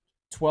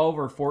 12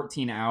 or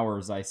 14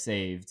 hours I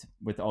saved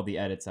with all the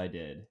edits I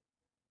did.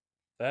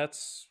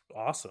 That's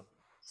awesome.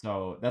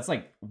 So that's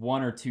like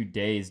 1 or 2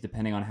 days,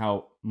 depending on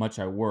how much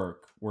I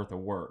work, worth of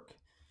work.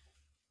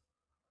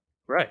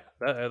 Right.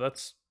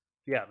 That's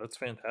yeah, that's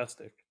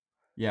fantastic.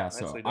 Yeah,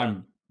 so Nicely done.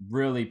 I'm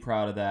really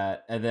proud of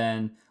that. And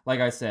then, like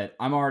I said,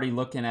 I'm already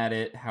looking at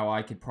it how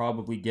I could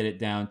probably get it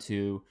down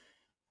to.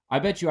 I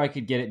bet you I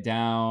could get it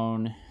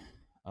down.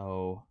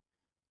 Oh,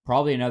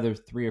 probably another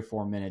 3 or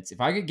 4 minutes.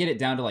 If I could get it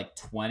down to like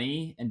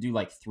 20 and do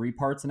like 3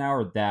 parts an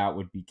hour, that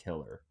would be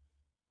killer.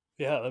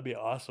 Yeah, that'd be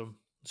awesome.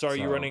 So are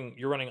you So running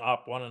you're running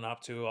op 1 and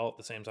op 2 all at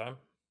the same time?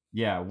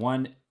 yeah,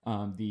 one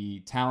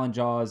the Talon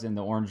Jaws and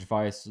the Orange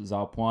Vice is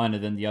op 1,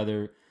 and then the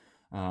other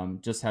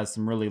just has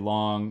some really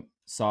long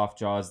soft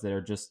jaws that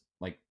are just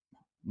like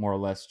more or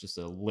less just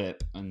a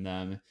lip on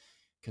them,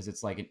 because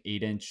it's like an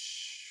 8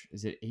 inch.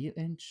 Is it 8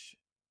 inch?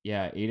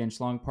 Yeah, 8 inch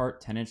long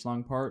part, 10 inch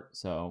long part.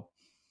 So,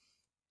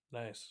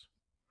 Nice.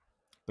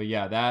 but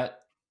yeah,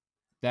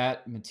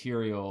 that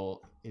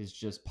material is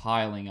just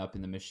piling up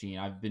in the machine.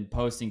 I've been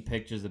posting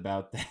pictures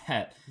about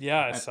that. Yeah,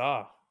 I I,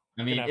 saw.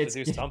 I You're gonna mean, have to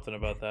do something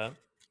about that.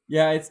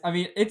 yeah, it's. I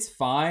mean, it's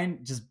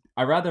fine. Just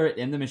I rather it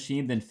in the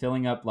machine than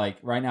filling up like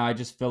right now. I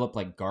just fill up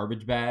like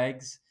garbage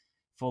bags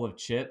full of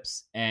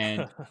chips,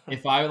 and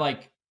if I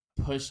like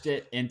pushed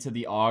it into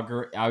the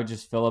auger, I would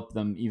just fill up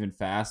them even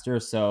faster.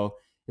 So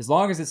as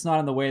long as it's not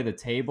in the way of the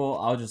table,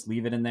 I'll just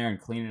leave it in there and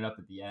clean it up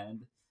at the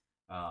end.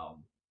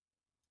 Um,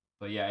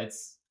 but yeah,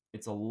 it's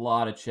a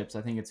lot of chips.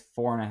 I think it's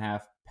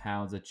 4.5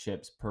 pounds of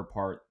chips per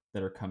part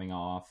that are coming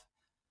off.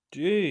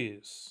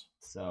 Jeez.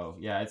 So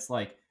yeah, it's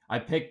like I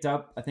picked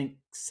up I think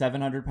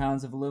 700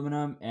 pounds of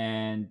aluminum,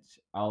 and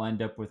I'll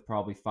end up with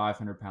probably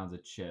 500 pounds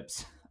of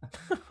chips.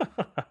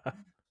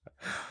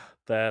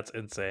 That's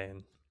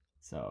insane.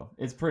 So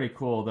it's pretty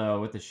cool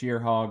though with the shear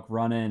hog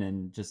running,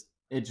 and just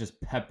it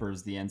just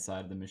peppers the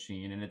inside of the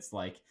machine, and it's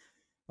like,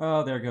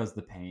 oh, there goes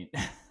the paint.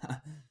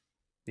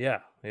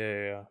 Yeah, yeah,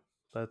 yeah, yeah.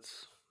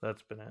 That's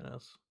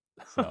bananas.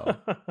 So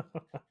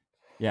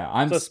Yeah,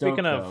 I'm So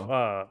speaking stoked of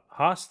though.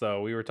 Haas,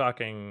 though, we were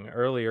talking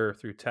earlier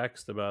through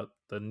text about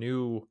the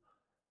new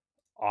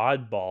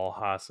oddball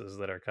Haas's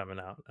that are coming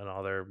out and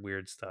all their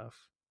weird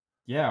stuff.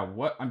 Yeah,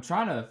 what I'm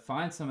trying to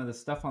find some of the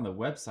stuff on the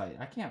website.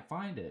 I can't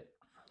find it.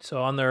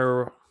 So on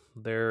their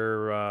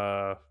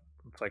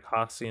it's like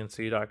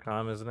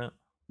HaasCNC.com, isn't it?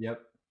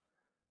 Yep.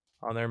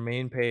 On their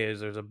main page,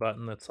 there's a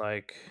button that's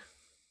like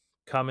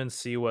 "Come and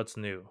see what's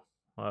new."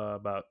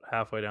 About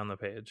halfway down the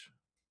page,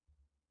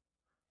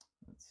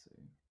 Let's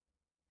see.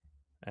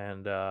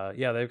 and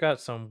yeah, they've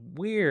got some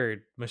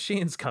weird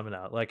machines coming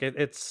out. Like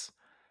it's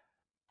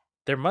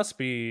there must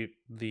be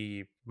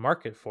the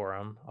market for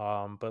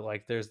them, but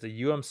like there's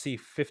the UMC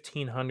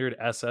 1500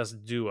 SS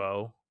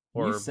Duo,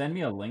 Can you or send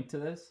me a link to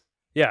this?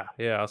 yeah,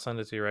 I'll send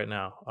it to you right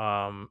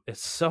now.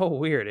 It's so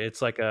weird.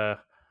 It's like a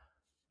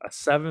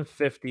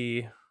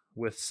 750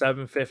 with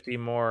 750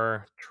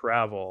 more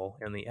travel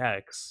in the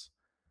X.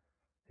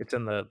 It's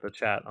in the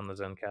chat on the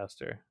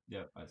Zencaster.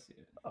 Yep, I see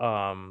it.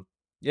 Um,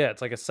 yeah,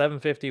 it's like a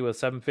 750 with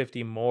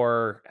 750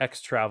 more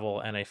X travel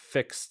and a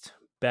fixed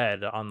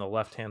bed on the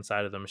left hand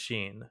side of the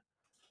machine.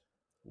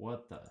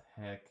 What the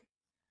heck?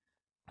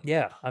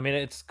 Yeah, I mean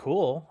it's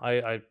cool.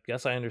 I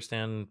guess I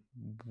understand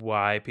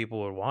why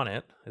people would want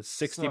it. It's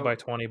 60 by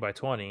So 20 by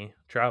 20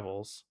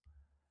 travels.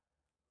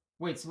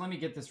 wait, so let me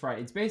get this right.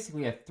 It's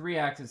basically a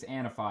 3-axis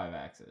and a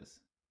 5-axis.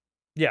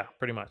 Yeah,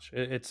 pretty much.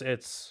 It's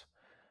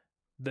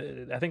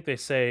I think they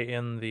say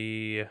in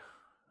the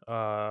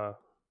uh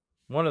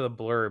one of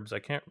the blurbs, I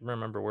can't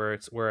remember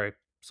where I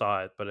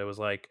saw it, but it was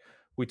like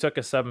we took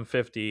a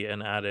 750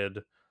 and added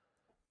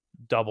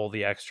double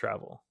the X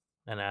travel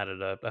and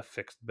added a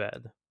fixed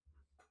bed.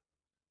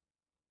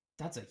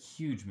 That's a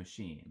huge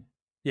machine.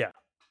 Yeah.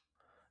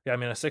 Yeah, I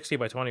mean a 60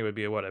 by 20 would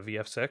be what, a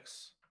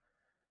VF6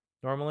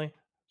 normally?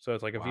 So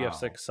it's like a Wow.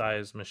 VF6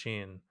 size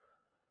machine,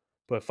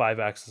 but 5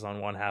 axis on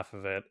one half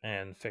of it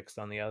and fixed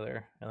on the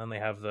other. And then they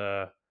have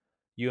the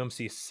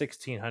UMC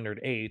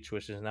 1600H,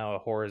 which is now a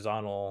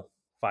horizontal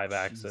 5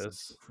 axis,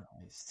 Jesus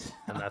Christ.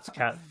 and that's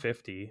Cat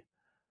 50.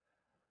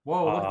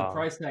 Whoa, look at the Um,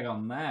 price tag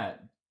on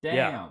that.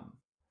 yeah. Damn.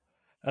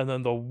 And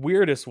then the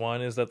weirdest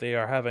one is that they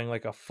are having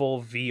like a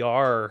full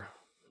VR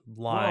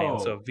line.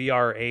 So Whoa.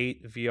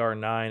 VR8,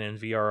 VR9, and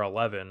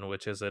VR11,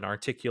 which is an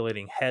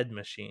articulating head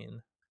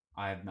machine.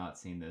 I have not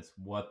seen this.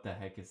 What the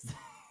heck is this?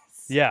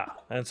 Yeah.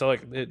 And so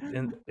like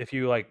and if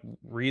you like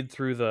read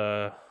through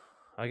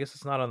I guess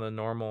it's not on the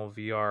normal What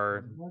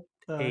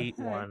the VR8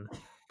 heck? one,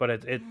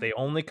 but they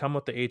only come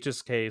with the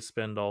HSK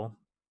spindle,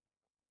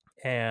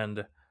 and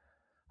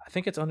I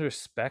think it's under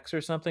specs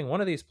or something. One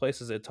of these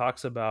places it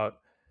talks about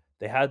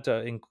they had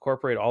to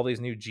incorporate all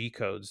these new G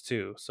codes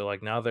too. So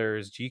like now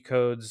there's G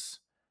codes,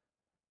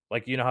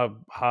 like you know how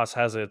Haas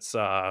has its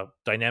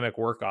dynamic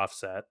work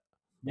offset.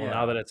 Well,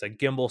 now that Yeah. it's a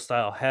gimbal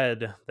style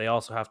head, they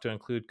also have to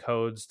include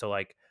codes to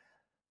like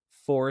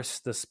force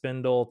the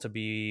spindle to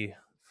be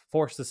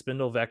force the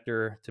spindle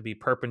vector to be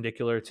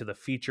perpendicular to the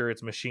feature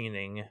it's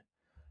machining,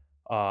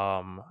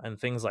 and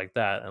things like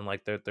that. And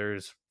like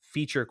there's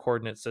feature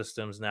coordinate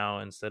systems now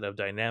instead of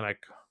dynamic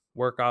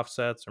work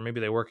offsets, or maybe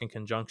they work in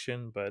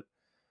conjunction, but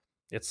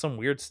it's some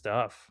weird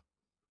stuff.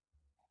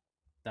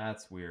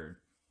 That's weird.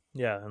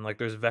 Yeah, and like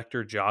there's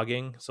vector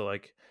jogging, so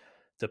like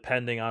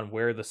depending on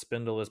where the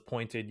spindle is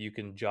pointed, you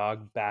can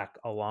jog back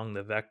along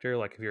the vector.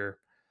 Like if you're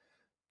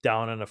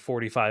down in a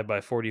 45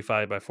 by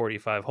 45 by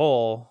 45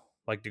 hole,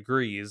 like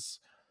degrees,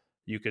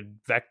 you could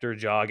vector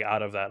jog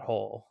out of that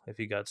hole if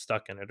you got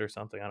stuck in it or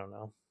something. I don't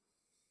know.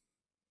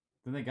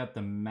 Then they got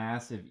the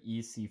massive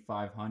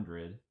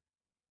EC500.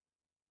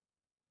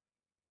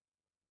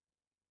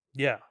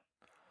 Yeah.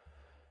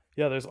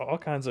 Yeah, there's all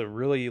kinds of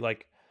really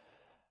like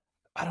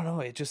I don't know,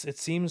 it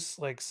seems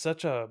like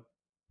such a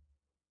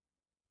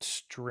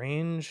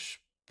strange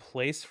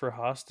place for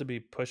Haas to be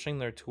pushing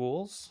their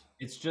tools.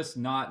 It's just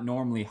not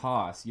normally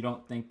Haas. You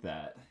don't think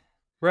that.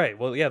 Right.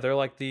 Well, yeah, they're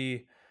like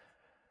they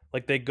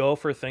go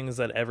for things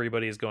that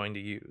everybody is going to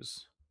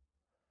use.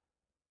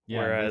 Yeah,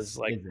 and Whereas this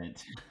like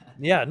isn't.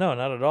 yeah, no,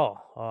 not at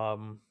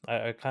all.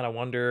 I kind of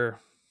wonder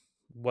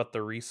what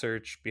the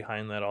research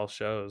behind that all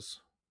shows.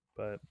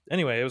 But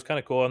anyway, it was kind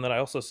of cool. And then I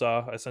also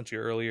saw I sent you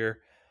earlier.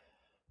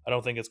 I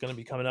don't think it's going to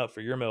be coming out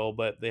for your mill,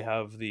 but they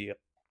have the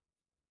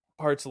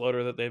parts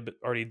loader that they've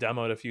already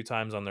demoed a few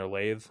times on their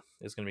lathe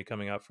is going to be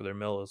coming out for their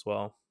mill as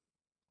well.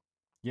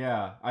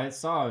 Yeah, I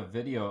saw a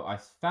video. I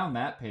found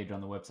that page on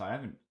the website.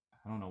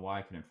 I don't know why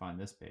I couldn't find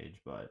this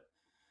page, but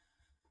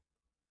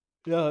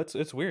Yeah,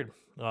 it's weird.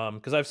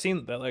 Because I've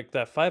seen that like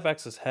that 5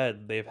 axis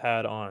head they've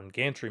had on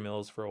gantry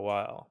mills for a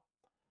while,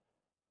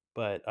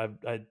 but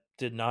I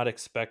did not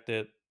expect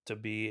it to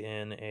be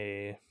in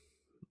a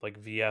like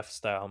VF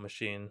style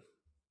machine.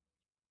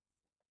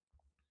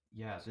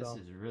 yeah, this So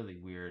is really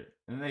weird.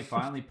 And then they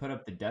finally put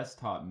up the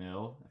desktop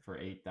mill for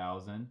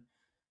 8,000.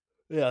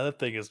 yeah, that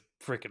thing is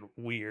freaking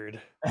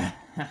weird.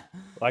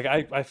 Like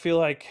I feel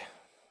like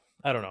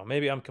I don't know,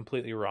 maybe I'm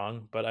completely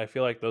wrong, but I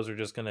feel like those are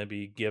just going to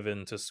be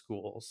given to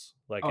schools.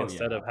 Like Oh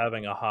instead yeah. of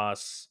having a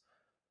Haas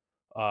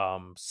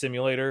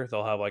simulator,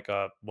 they'll have like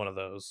a one of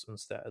those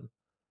instead.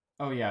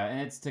 Oh yeah, and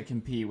it's to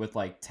compete with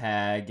like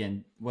Tag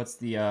and what's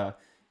the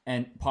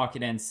and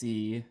Pocket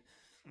NC.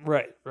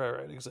 Right,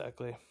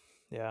 exactly.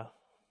 Yeah.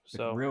 The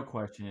So real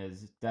question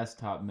is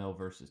Desktop Mill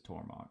versus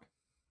Tormach.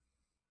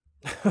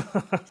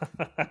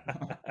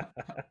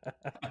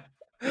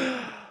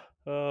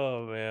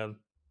 oh man.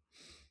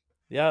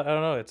 Yeah, I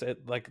don't know. It's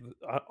like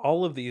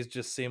all of these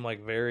just seem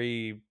like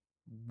very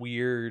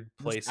weird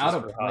Just places out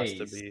of for Haas to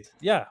place. be.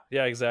 Yeah,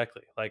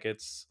 exactly. Like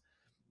it's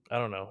I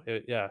don't know.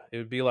 It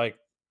would be like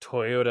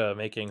Toyota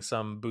making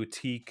some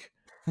boutique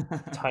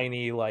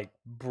tiny like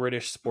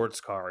British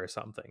sports car or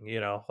something,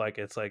 Like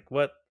it's like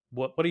what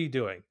are you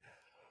doing?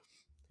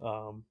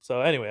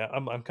 So anyway,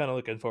 I'm kind of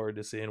looking forward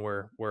to seeing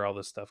where all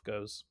this stuff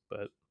goes.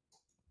 But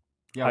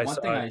Yeah, I one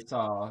thing saw I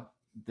saw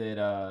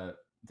that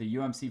the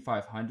UMC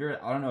 500,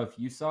 I don't know if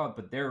you saw it,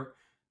 but they're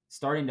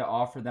starting to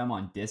offer them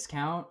on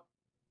discount.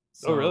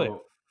 Oh really?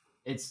 So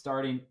it's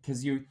starting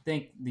because you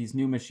think these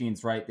new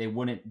machines, right? They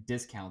wouldn't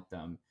discount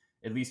them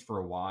at least for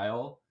a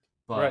while.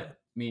 Right. But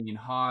meaning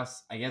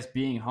Haas, I guess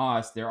being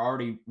Haas, they're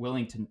already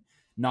willing to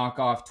knock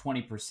off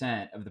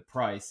 20% of the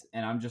price,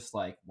 and I'm just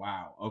like,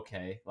 wow,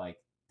 okay, like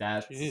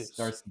that Jeez.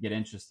 starts to get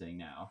interesting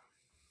now.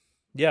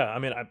 Yeah, I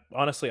mean, I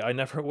honestly I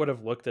never would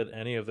have looked at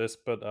any of this,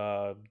 but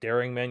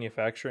Daring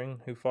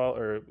Manufacturing, who follow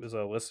or is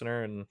a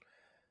listener and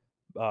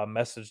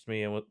messaged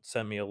me and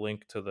sent me a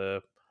link to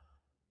the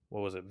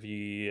what was it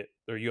V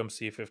or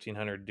UMC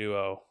 1500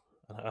 Duo.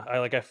 I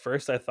like at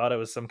first I thought it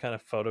was some kind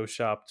of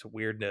photoshopped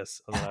weirdness,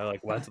 and then I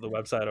like went to the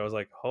website. I was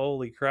like,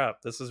 holy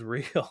crap, this is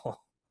real.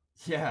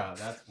 Yeah,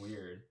 that's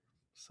weird.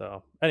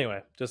 So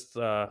anyway, just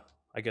I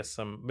guess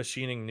some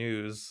machining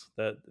news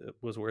that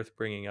was worth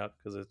bringing up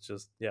because it's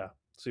just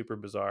super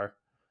bizarre.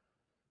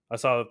 I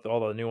saw that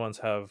all the new ones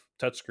have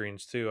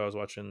touchscreens too. I was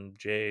watching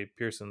Jay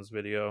Pearson's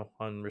video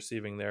on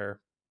receiving their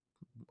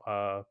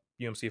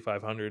UMC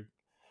 500,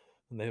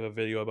 and they have a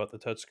video about the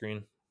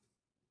touchscreen.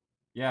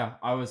 Yeah,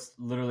 I was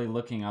literally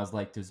looking. I was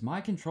like, does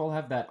my control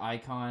have that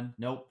icon?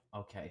 Nope.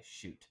 Okay,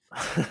 shoot.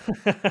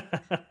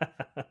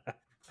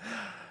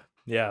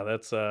 yeah,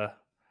 that's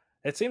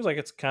it seems like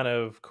it's kind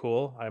of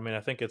cool. I mean, I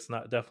think it's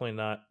not definitely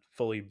not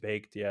fully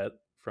baked yet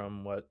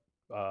from what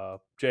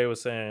Jay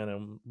was saying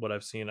and what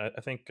I've seen. I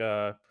think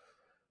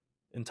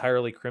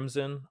Entirely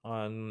Crimson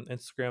on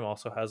Instagram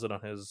also has it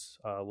on his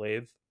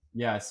lathe.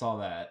 Yeah, I saw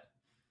that.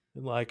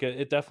 Like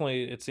it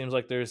definitely it seems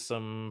like there's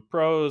some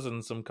pros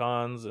and some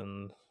cons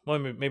and well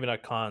maybe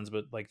not cons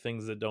but like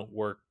things that don't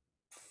work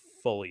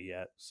fully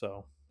yet.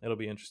 So it'll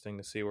be interesting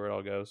to see where it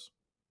all goes.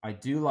 I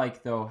do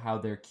like though how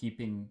they're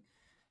keeping.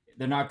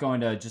 They're not going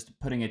to just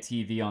putting a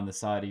TV on the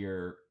side of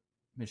your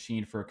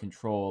machine for a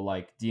control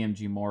like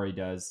DMG Mori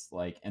does.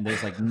 Like, and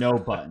there's like no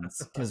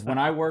buttons. Because when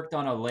I worked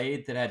on a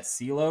lathe that had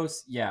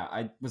Celos, yeah,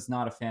 I was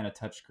not a fan of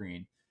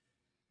touchscreen.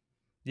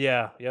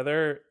 Yeah,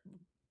 their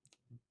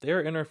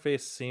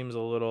interface seems a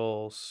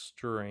little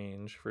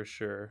strange for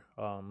sure.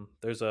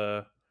 There's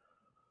a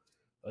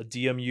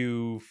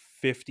DMU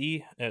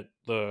 50 at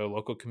the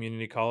local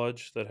community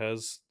college that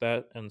has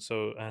that, and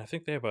I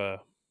think they have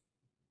a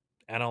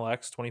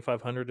NLX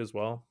 2500 as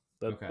well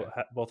that Okay.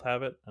 both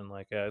have it, and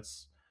like yeah,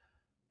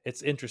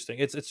 it's interesting.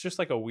 It's just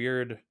like a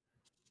weird.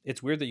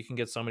 It's weird that you can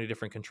get so many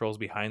different controls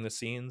behind the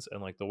scenes,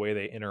 and like the way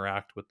they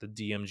interact with the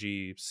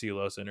DMG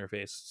Celos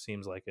interface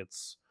seems like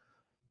it's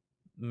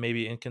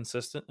maybe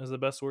inconsistent is the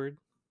best word.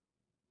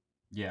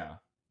 Yeah.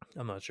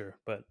 I'm not sure,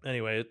 but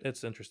anyway,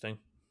 it's interesting.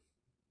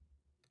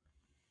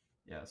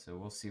 Yeah. So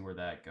we'll see where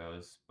that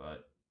goes.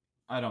 But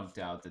I don't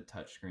doubt that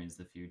touchscreen's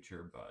the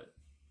future. But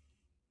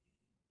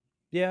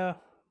Yeah,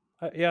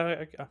 I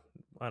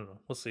don't know.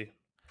 We'll see.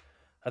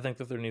 I think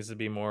that there needs to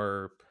be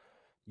more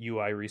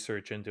UI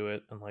research into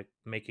it and like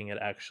making it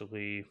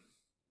actually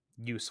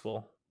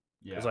useful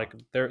because yeah. like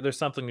there's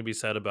something to be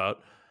said about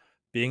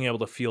being able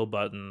to feel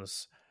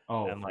buttons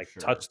Oh, and for like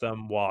sure. touch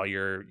them while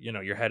your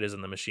head is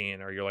in the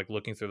machine or you're like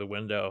looking through the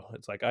window.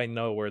 It's like I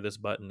know where this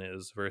button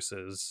is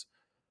versus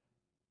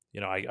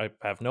I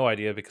have no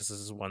idea because this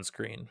is one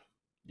screen.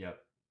 Yep.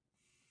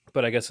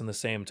 But I guess in the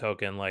same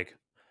token, like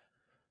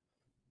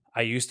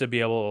I used to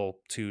be able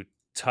to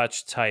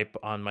touch type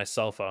on my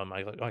cell phone.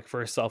 My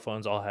first cell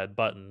phones all had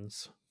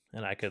buttons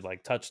and I could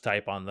like touch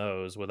type on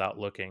those without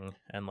looking.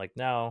 And like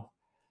now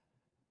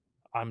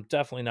I'm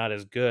definitely not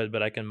as good,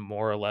 but I can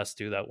more or less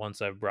do that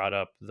once I've brought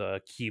up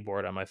the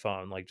keyboard on my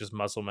phone. Like just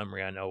muscle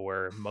memory, I know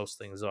where most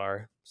things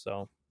are.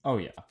 So Oh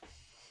yeah.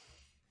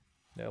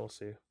 yeah, we'll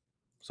see.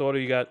 So what do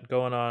you got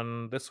going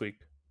on this week?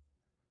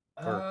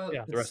 Or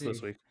yeah, the Let's rest of this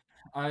see. week.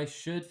 I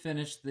should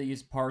finish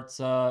these parts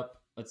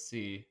up. Let's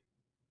see.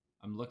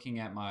 I'm looking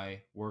at my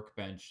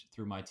workbench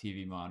through my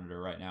TV monitor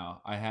right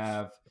now. I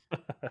have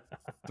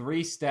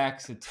 3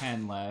 stacks of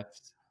 10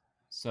 left.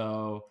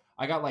 So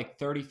I got like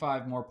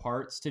 35 more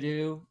parts to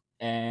do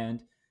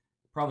and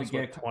probably That's what,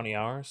 get 20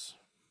 hours?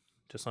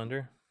 Just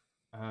under?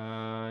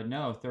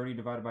 no, 30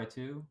 divided by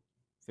 2,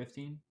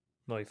 15.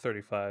 Like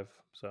 35.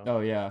 So Oh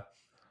yeah.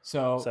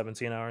 So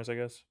 17 hours, I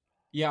guess.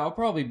 yeah, I'll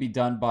probably be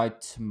done by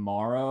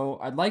tomorrow.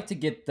 I'd like to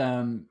get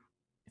them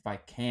if I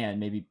can,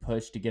 maybe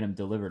push to get them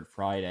delivered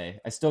Friday.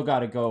 I still got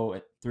to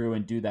go through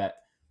and do that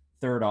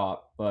third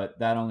op, but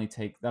that'll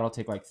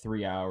take like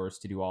 3 hours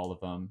to do all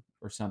of them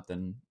or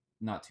something.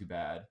 Not too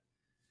bad.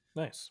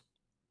 Nice.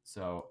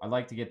 So I'd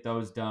like to get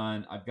those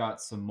done. I've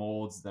got some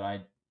molds that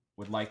I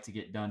would like to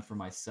get done for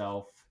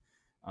myself,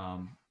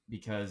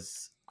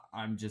 because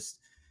I'm just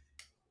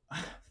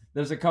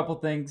there's a couple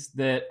things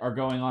that are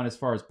going on as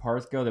far as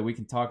parts go that we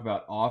can talk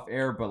about off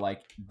air, but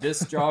like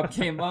this job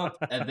came up,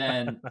 and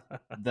then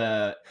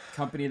the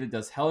company that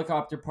does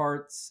helicopter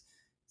parts,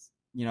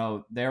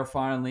 they're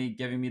finally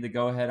giving me the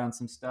go ahead on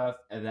some stuff,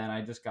 and then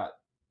I just got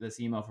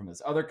this email from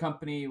this other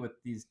company with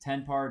these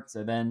 10 parts,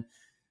 and then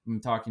I'm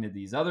talking to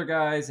these other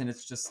guys, and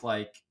it's just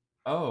like,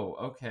 oh,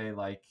 okay,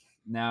 like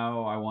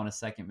now I want a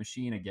second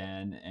machine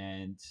again,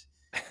 and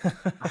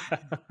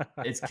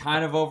it's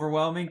kind of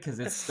overwhelming because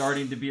it's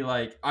starting to be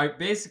like I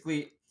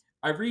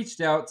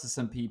reached out to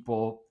some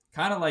people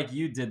kind of like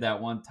you did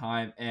that one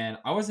time, and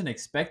I wasn't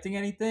expecting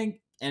anything,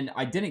 and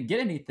I didn't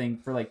get anything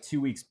for like 2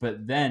 weeks,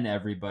 but then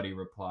everybody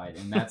replied,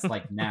 and that's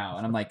like now,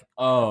 and I'm like,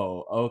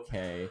 oh,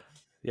 okay.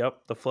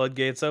 Yep, the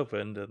floodgates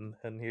opened,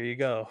 and here you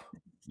go.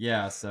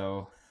 Yeah,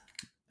 so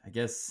I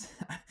guess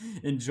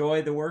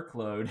enjoy the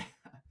workload.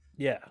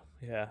 Yeah,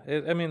 yeah.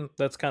 I mean,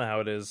 that's kind of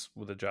how it is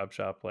with a job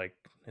shop. Like,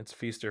 it's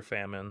feast or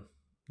famine.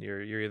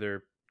 You're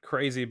either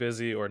crazy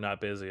busy or not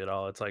busy at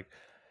all. It's like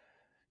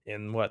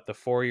in what the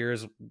 4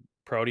 years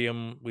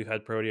Protium we've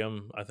had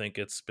Protium. I think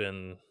it's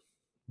been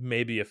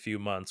maybe a few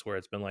months where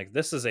it's been like,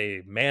 this is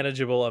a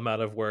manageable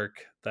amount of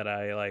work that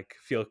I like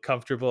feel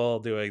comfortable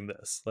doing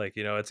this. Like,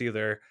 it's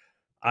either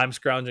I'm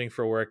scrounging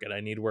for work and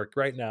I need work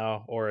right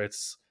now, or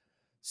it's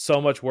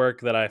so much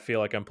work that I feel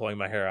like I'm pulling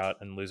my hair out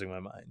and losing my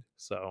mind.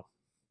 So,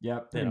 Yeah,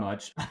 you pretty know,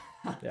 much.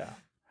 yeah.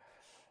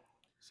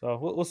 So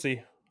we'll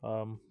see.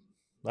 Um,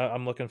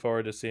 I'm looking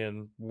forward to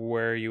seeing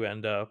where you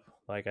end up.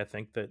 Like, I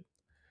think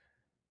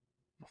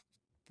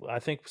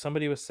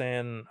somebody was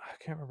saying,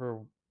 I can't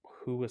remember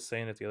who was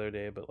saying it the other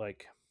day, but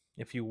like,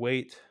 if you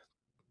wait,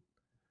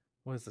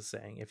 what is the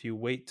saying? If you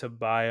wait to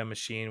buy a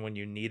machine when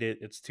you need it,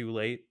 it's too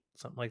late.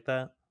 Something like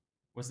that.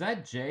 Was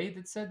that Jay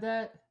that said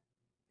that?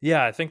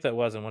 Yeah, I think that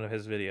was in one of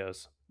his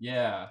videos.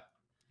 Yeah.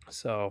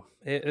 So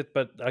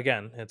but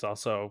again, it's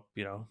also,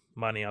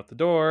 money out the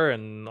door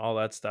and all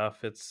that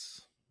stuff.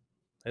 It's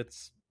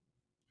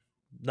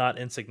not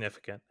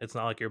insignificant. It's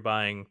not like you're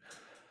buying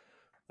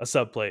a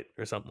subplate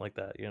or something like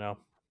that.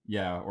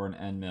 Yeah, or an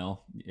end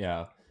mill.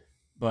 Yeah.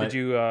 Did But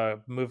you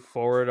move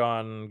forward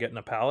on getting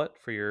a pallet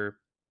for your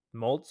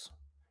molds?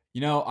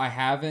 I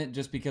haven't,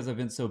 just because I've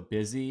been so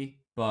busy,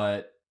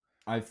 but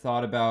I've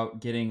thought about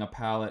getting a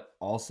pallet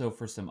also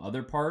for some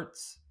other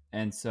parts.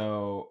 And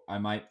so I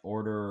might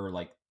order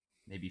like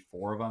maybe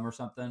 4 of them or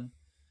something.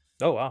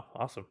 Oh wow,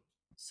 awesome.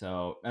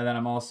 So, and then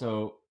I'm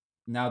also,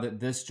 now that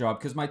this job,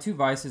 because my 2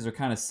 vices are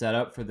kind of set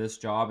up for this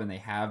job, and they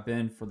have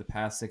been for the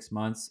past 6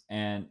 months,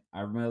 and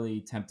I'm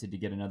really tempted to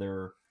get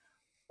another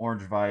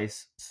orange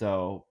vice.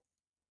 So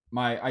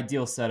my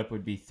ideal setup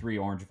would be 3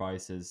 orange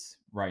vices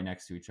right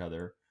next to each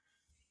other.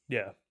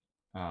 Yeah.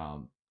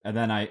 And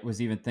then I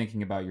was even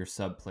thinking about your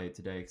subplate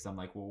today, because I'm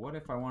like, well, what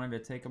if I wanted to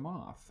take them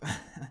off?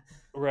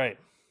 Right.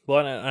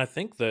 Well, and I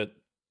think that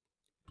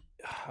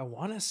I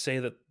want to say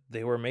that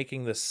they were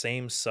making the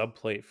same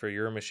subplate for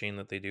your machine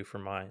that they do for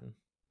mine,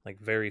 like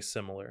very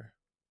similar.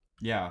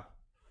 Yeah,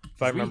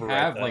 If I because we remember right,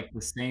 have that like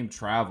the same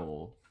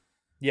travel.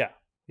 yeah,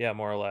 yeah,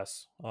 more or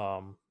less.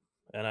 And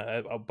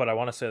but I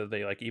want to say that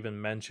they like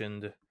even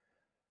mentioned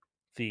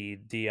the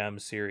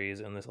DM series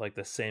in this like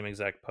the same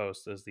exact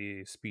post as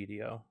the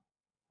Speedio.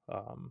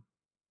 Um,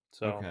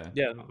 so Okay.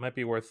 yeah, it might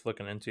be worth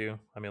looking into.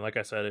 I mean, like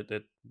I said,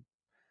 it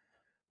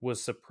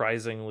was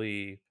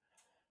surprisingly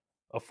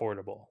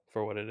affordable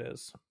for what it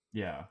is.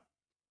 Yeah.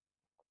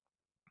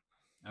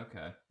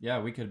 Okay.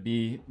 Yeah, we could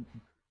be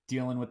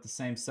dealing with the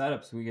same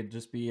setups. We could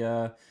just be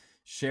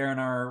sharing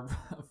our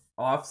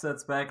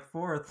offsets back and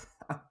forth.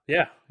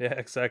 Yeah, yeah,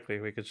 exactly.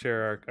 We could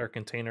share our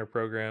container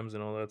programs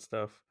and all that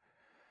stuff.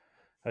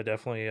 I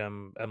definitely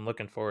am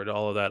looking forward to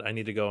all of that. I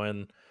need to go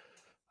in.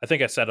 I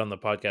think I said on the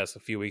podcast a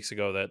few weeks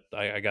ago that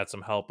I got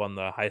some help on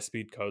the high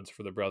speed codes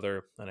for the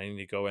brother, and I need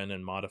to go in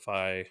and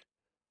modify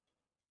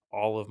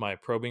all of my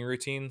probing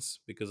routines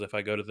because um, if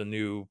I go to the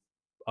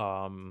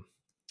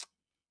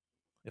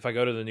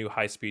new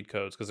high speed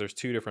codes, because there's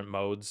two different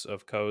modes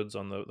of codes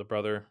on the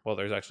brother. Well,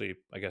 there's actually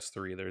I guess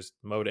three. There's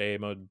mode A,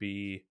 mode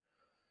B,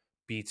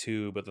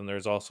 B2, but then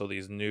there's also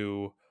these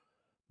new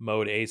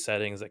mode A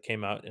settings that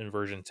came out in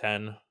version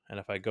 10. And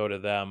if I go to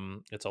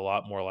them, it's a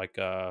lot more like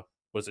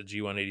was it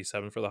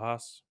G187 for the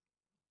Haas?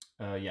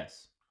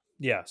 Yes.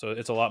 Yeah, so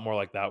it's a lot more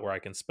like that where I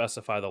can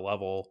specify the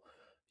level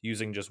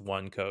using just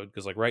one code.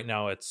 Because like right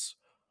now it's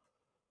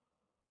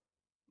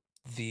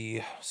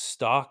the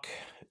stock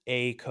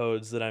A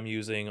codes that I'm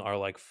using are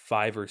like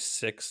 5 or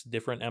 6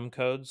 different M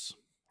codes.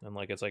 And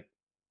like it's like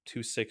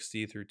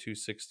 260 through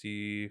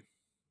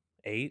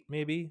 268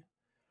 maybe.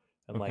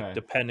 And like Okay.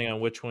 depending on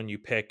which one you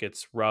pick,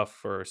 it's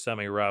rough or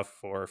semi rough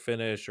or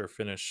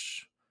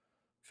finish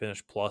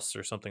Finish Plus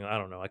or something. I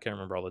don't know. I can't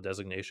remember all the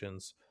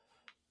designations.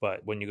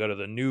 But when you go to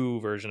the new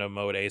version of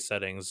Mode A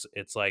settings,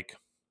 it's like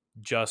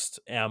just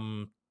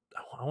M.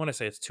 I want to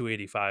say it's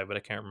 285, but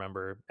I can't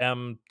remember.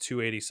 M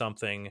 280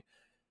 something,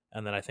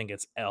 and then I think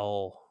it's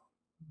L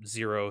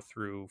 0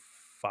 through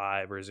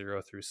 5 or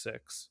 0 through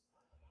 6.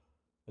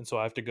 And so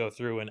I have to go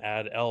through and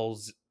add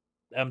L's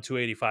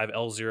M285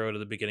 L0 to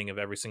the beginning of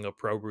every single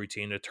probe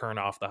routine to turn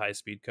off the high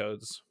speed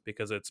codes,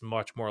 because it's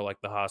much more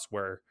like the Haas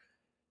where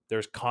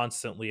there's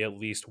constantly at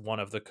least one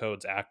of the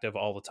codes active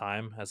all the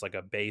time as like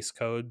a base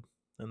code,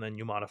 and then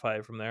you modify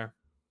it from there.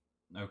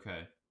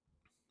 Okay.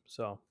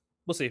 So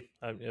we'll see.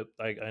 I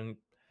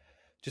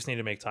just need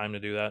to make time to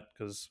do that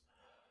because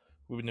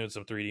we've been doing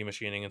some 3D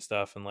machining and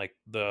stuff, and like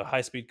the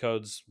high speed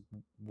codes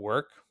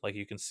work. Like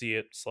you can see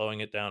it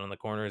slowing it down in the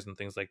corners and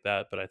things like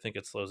that, but I think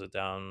it slows it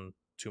down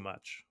too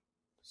much.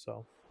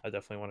 So I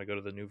definitely want to go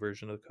to the new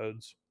version of the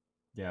codes.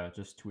 Yeah,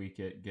 just tweak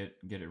it,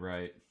 get it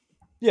right.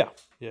 Yeah,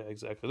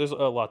 exactly. There's a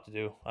lot to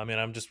do. I mean,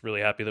 I'm just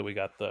really happy that we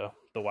got the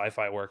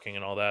Wi-Fi working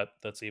and all that.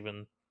 That's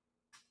even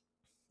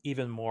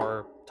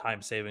more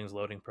time savings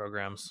loading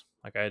programs.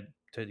 Like I had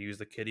to use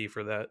the Kitty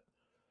for that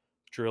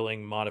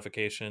drilling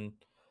modification,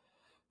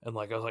 and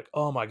like I was like,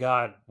 oh my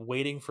god,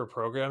 waiting for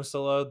programs to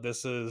load.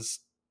 This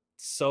is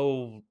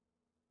so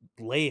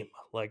lame.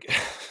 Like,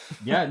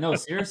 Yeah, no,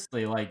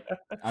 seriously, like,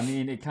 I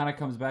mean, it kind of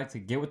comes back to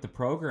get with the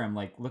program.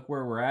 Like, look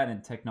where we're at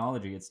in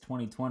technology. It's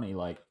 2020.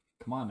 Like,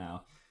 come on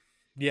now.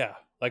 yeah,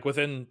 like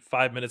within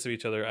 5 minutes of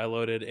each other, I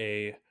loaded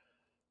a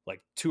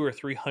like 200 or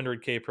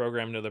 300K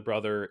program to the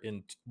brother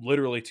in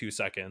literally 2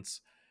 seconds.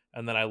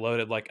 And then I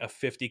loaded like a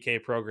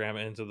 50K program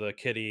into the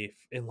Kitty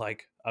in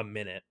like a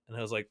minute. And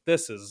I was like,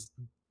 this is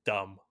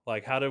dumb.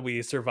 Like, how do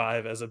we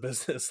survive as a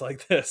business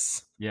like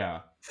this? Yeah.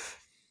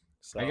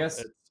 I So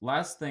guess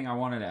last thing I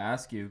wanted to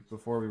ask you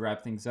before we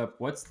wrap things up,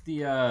 what's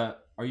the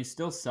are you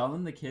still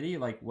selling the Kitty?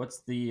 Like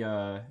what's the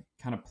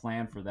kind of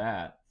plan for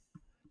that?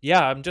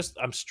 yeah,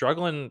 I'm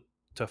struggling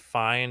to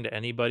find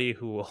anybody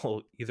who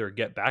will either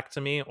get back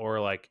to me or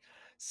like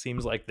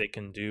seems like they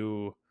can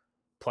do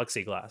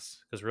plexiglass,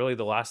 because really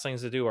the last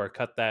things to do are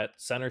cut that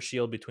center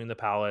shield between the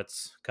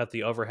pallets, cut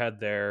the overhead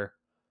there,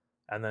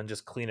 and then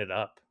just clean it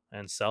up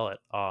and sell it.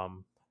 I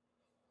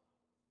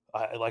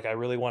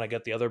really want to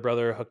get the other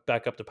brother hooked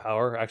back up to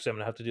power. Actually, I'm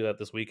gonna have to do that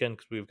this weekend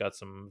because we've got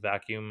some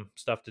vacuum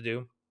stuff to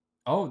do.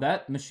 Oh,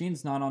 that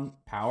machine's not on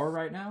power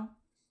right now?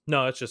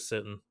 No, it's just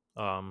sitting.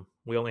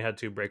 We only had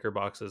 2 breaker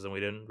boxes, and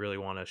we didn't really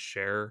want to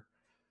share.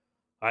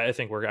 I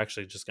think we're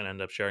actually just gonna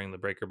end up sharing the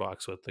breaker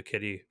box with the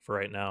Kitty for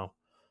right now.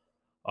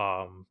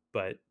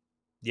 But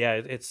yeah,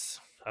 it's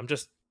I'm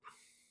just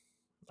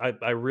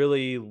I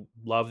really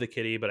love the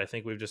Kitty, but I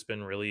think we've just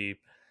been really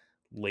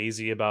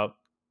lazy about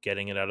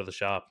getting it out of the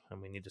shop,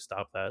 and we need to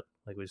stop that.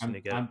 Like we just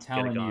need to I'm get it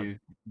telling gone. you,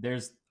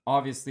 there's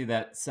obviously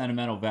that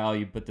sentimental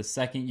value, but the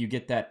second you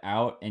get that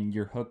out and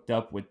you're hooked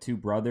up with two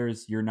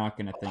brothers, you're not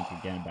going to think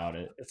again about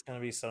it. It's gonna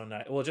be so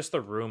nice. Well, just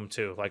the room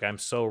too. Like I'm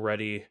so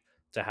ready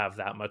to have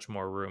that much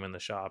more room in the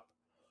shop.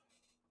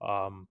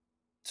 Um,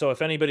 so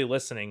if anybody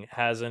listening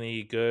has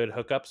any good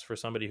hookups for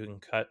somebody who can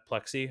cut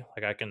plexi,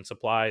 like I can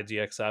supply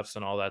DXFs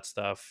and all that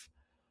stuff.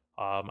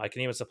 I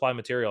can even supply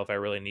material if I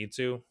really need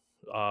to.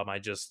 I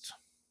just,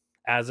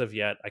 as of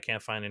yet, I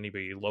can't find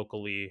anybody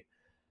locally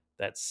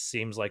that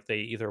seems like they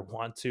either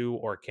want to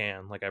or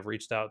can. Like I've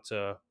reached out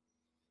to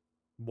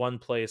one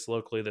place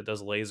locally that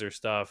does laser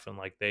stuff, and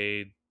like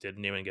they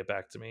didn't even get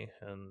back to me.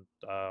 And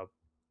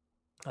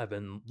I've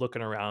been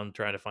looking around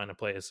trying to find a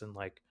place, and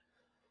like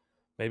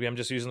maybe I'm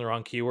just using the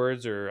wrong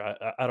keywords, or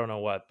I don't know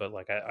what, but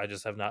like I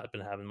just have not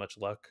been having much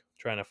luck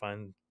trying to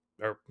find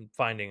or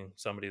finding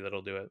somebody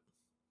that'll do it.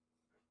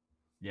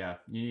 Yeah,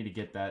 you need to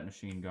get that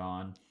machine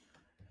gone.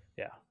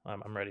 Yeah,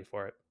 I'm ready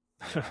for it.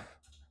 Yeah.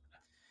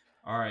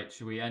 All right,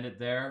 should we end it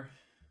there?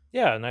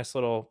 Yeah, a nice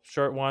little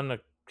short one to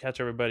catch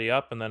everybody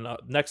up. And then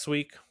next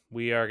week,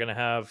 we are going to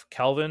have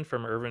Kelvin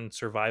from Urban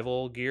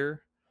Survival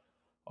Gear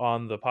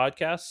on the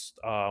podcast.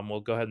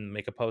 We'll go ahead and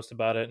make a post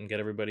about it and get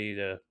everybody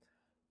to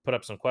put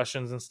up some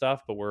questions and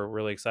stuff. But we're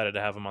really excited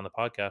to have him on the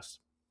podcast.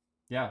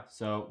 Yeah,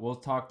 so we'll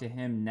talk to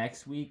him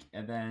next week,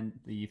 and then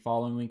the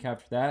following week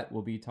after that,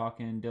 we'll be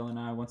talking Dylan and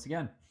I once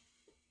again.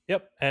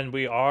 Yep. And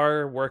we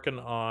are working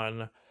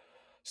on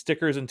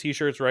stickers and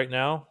t-shirts right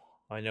now.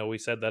 I know we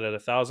said that at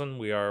 1,000.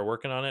 We are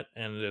working on it,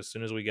 and as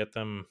soon as we get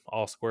them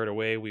all squared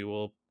away, we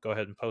will go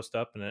ahead and post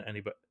up,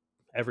 and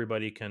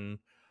everybody can,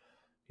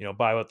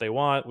 buy what they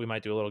want. We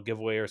might do a little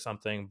giveaway or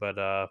something,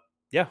 but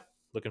yeah,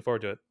 looking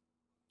forward to it.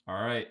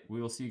 All right,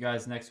 we will see you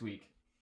guys next week.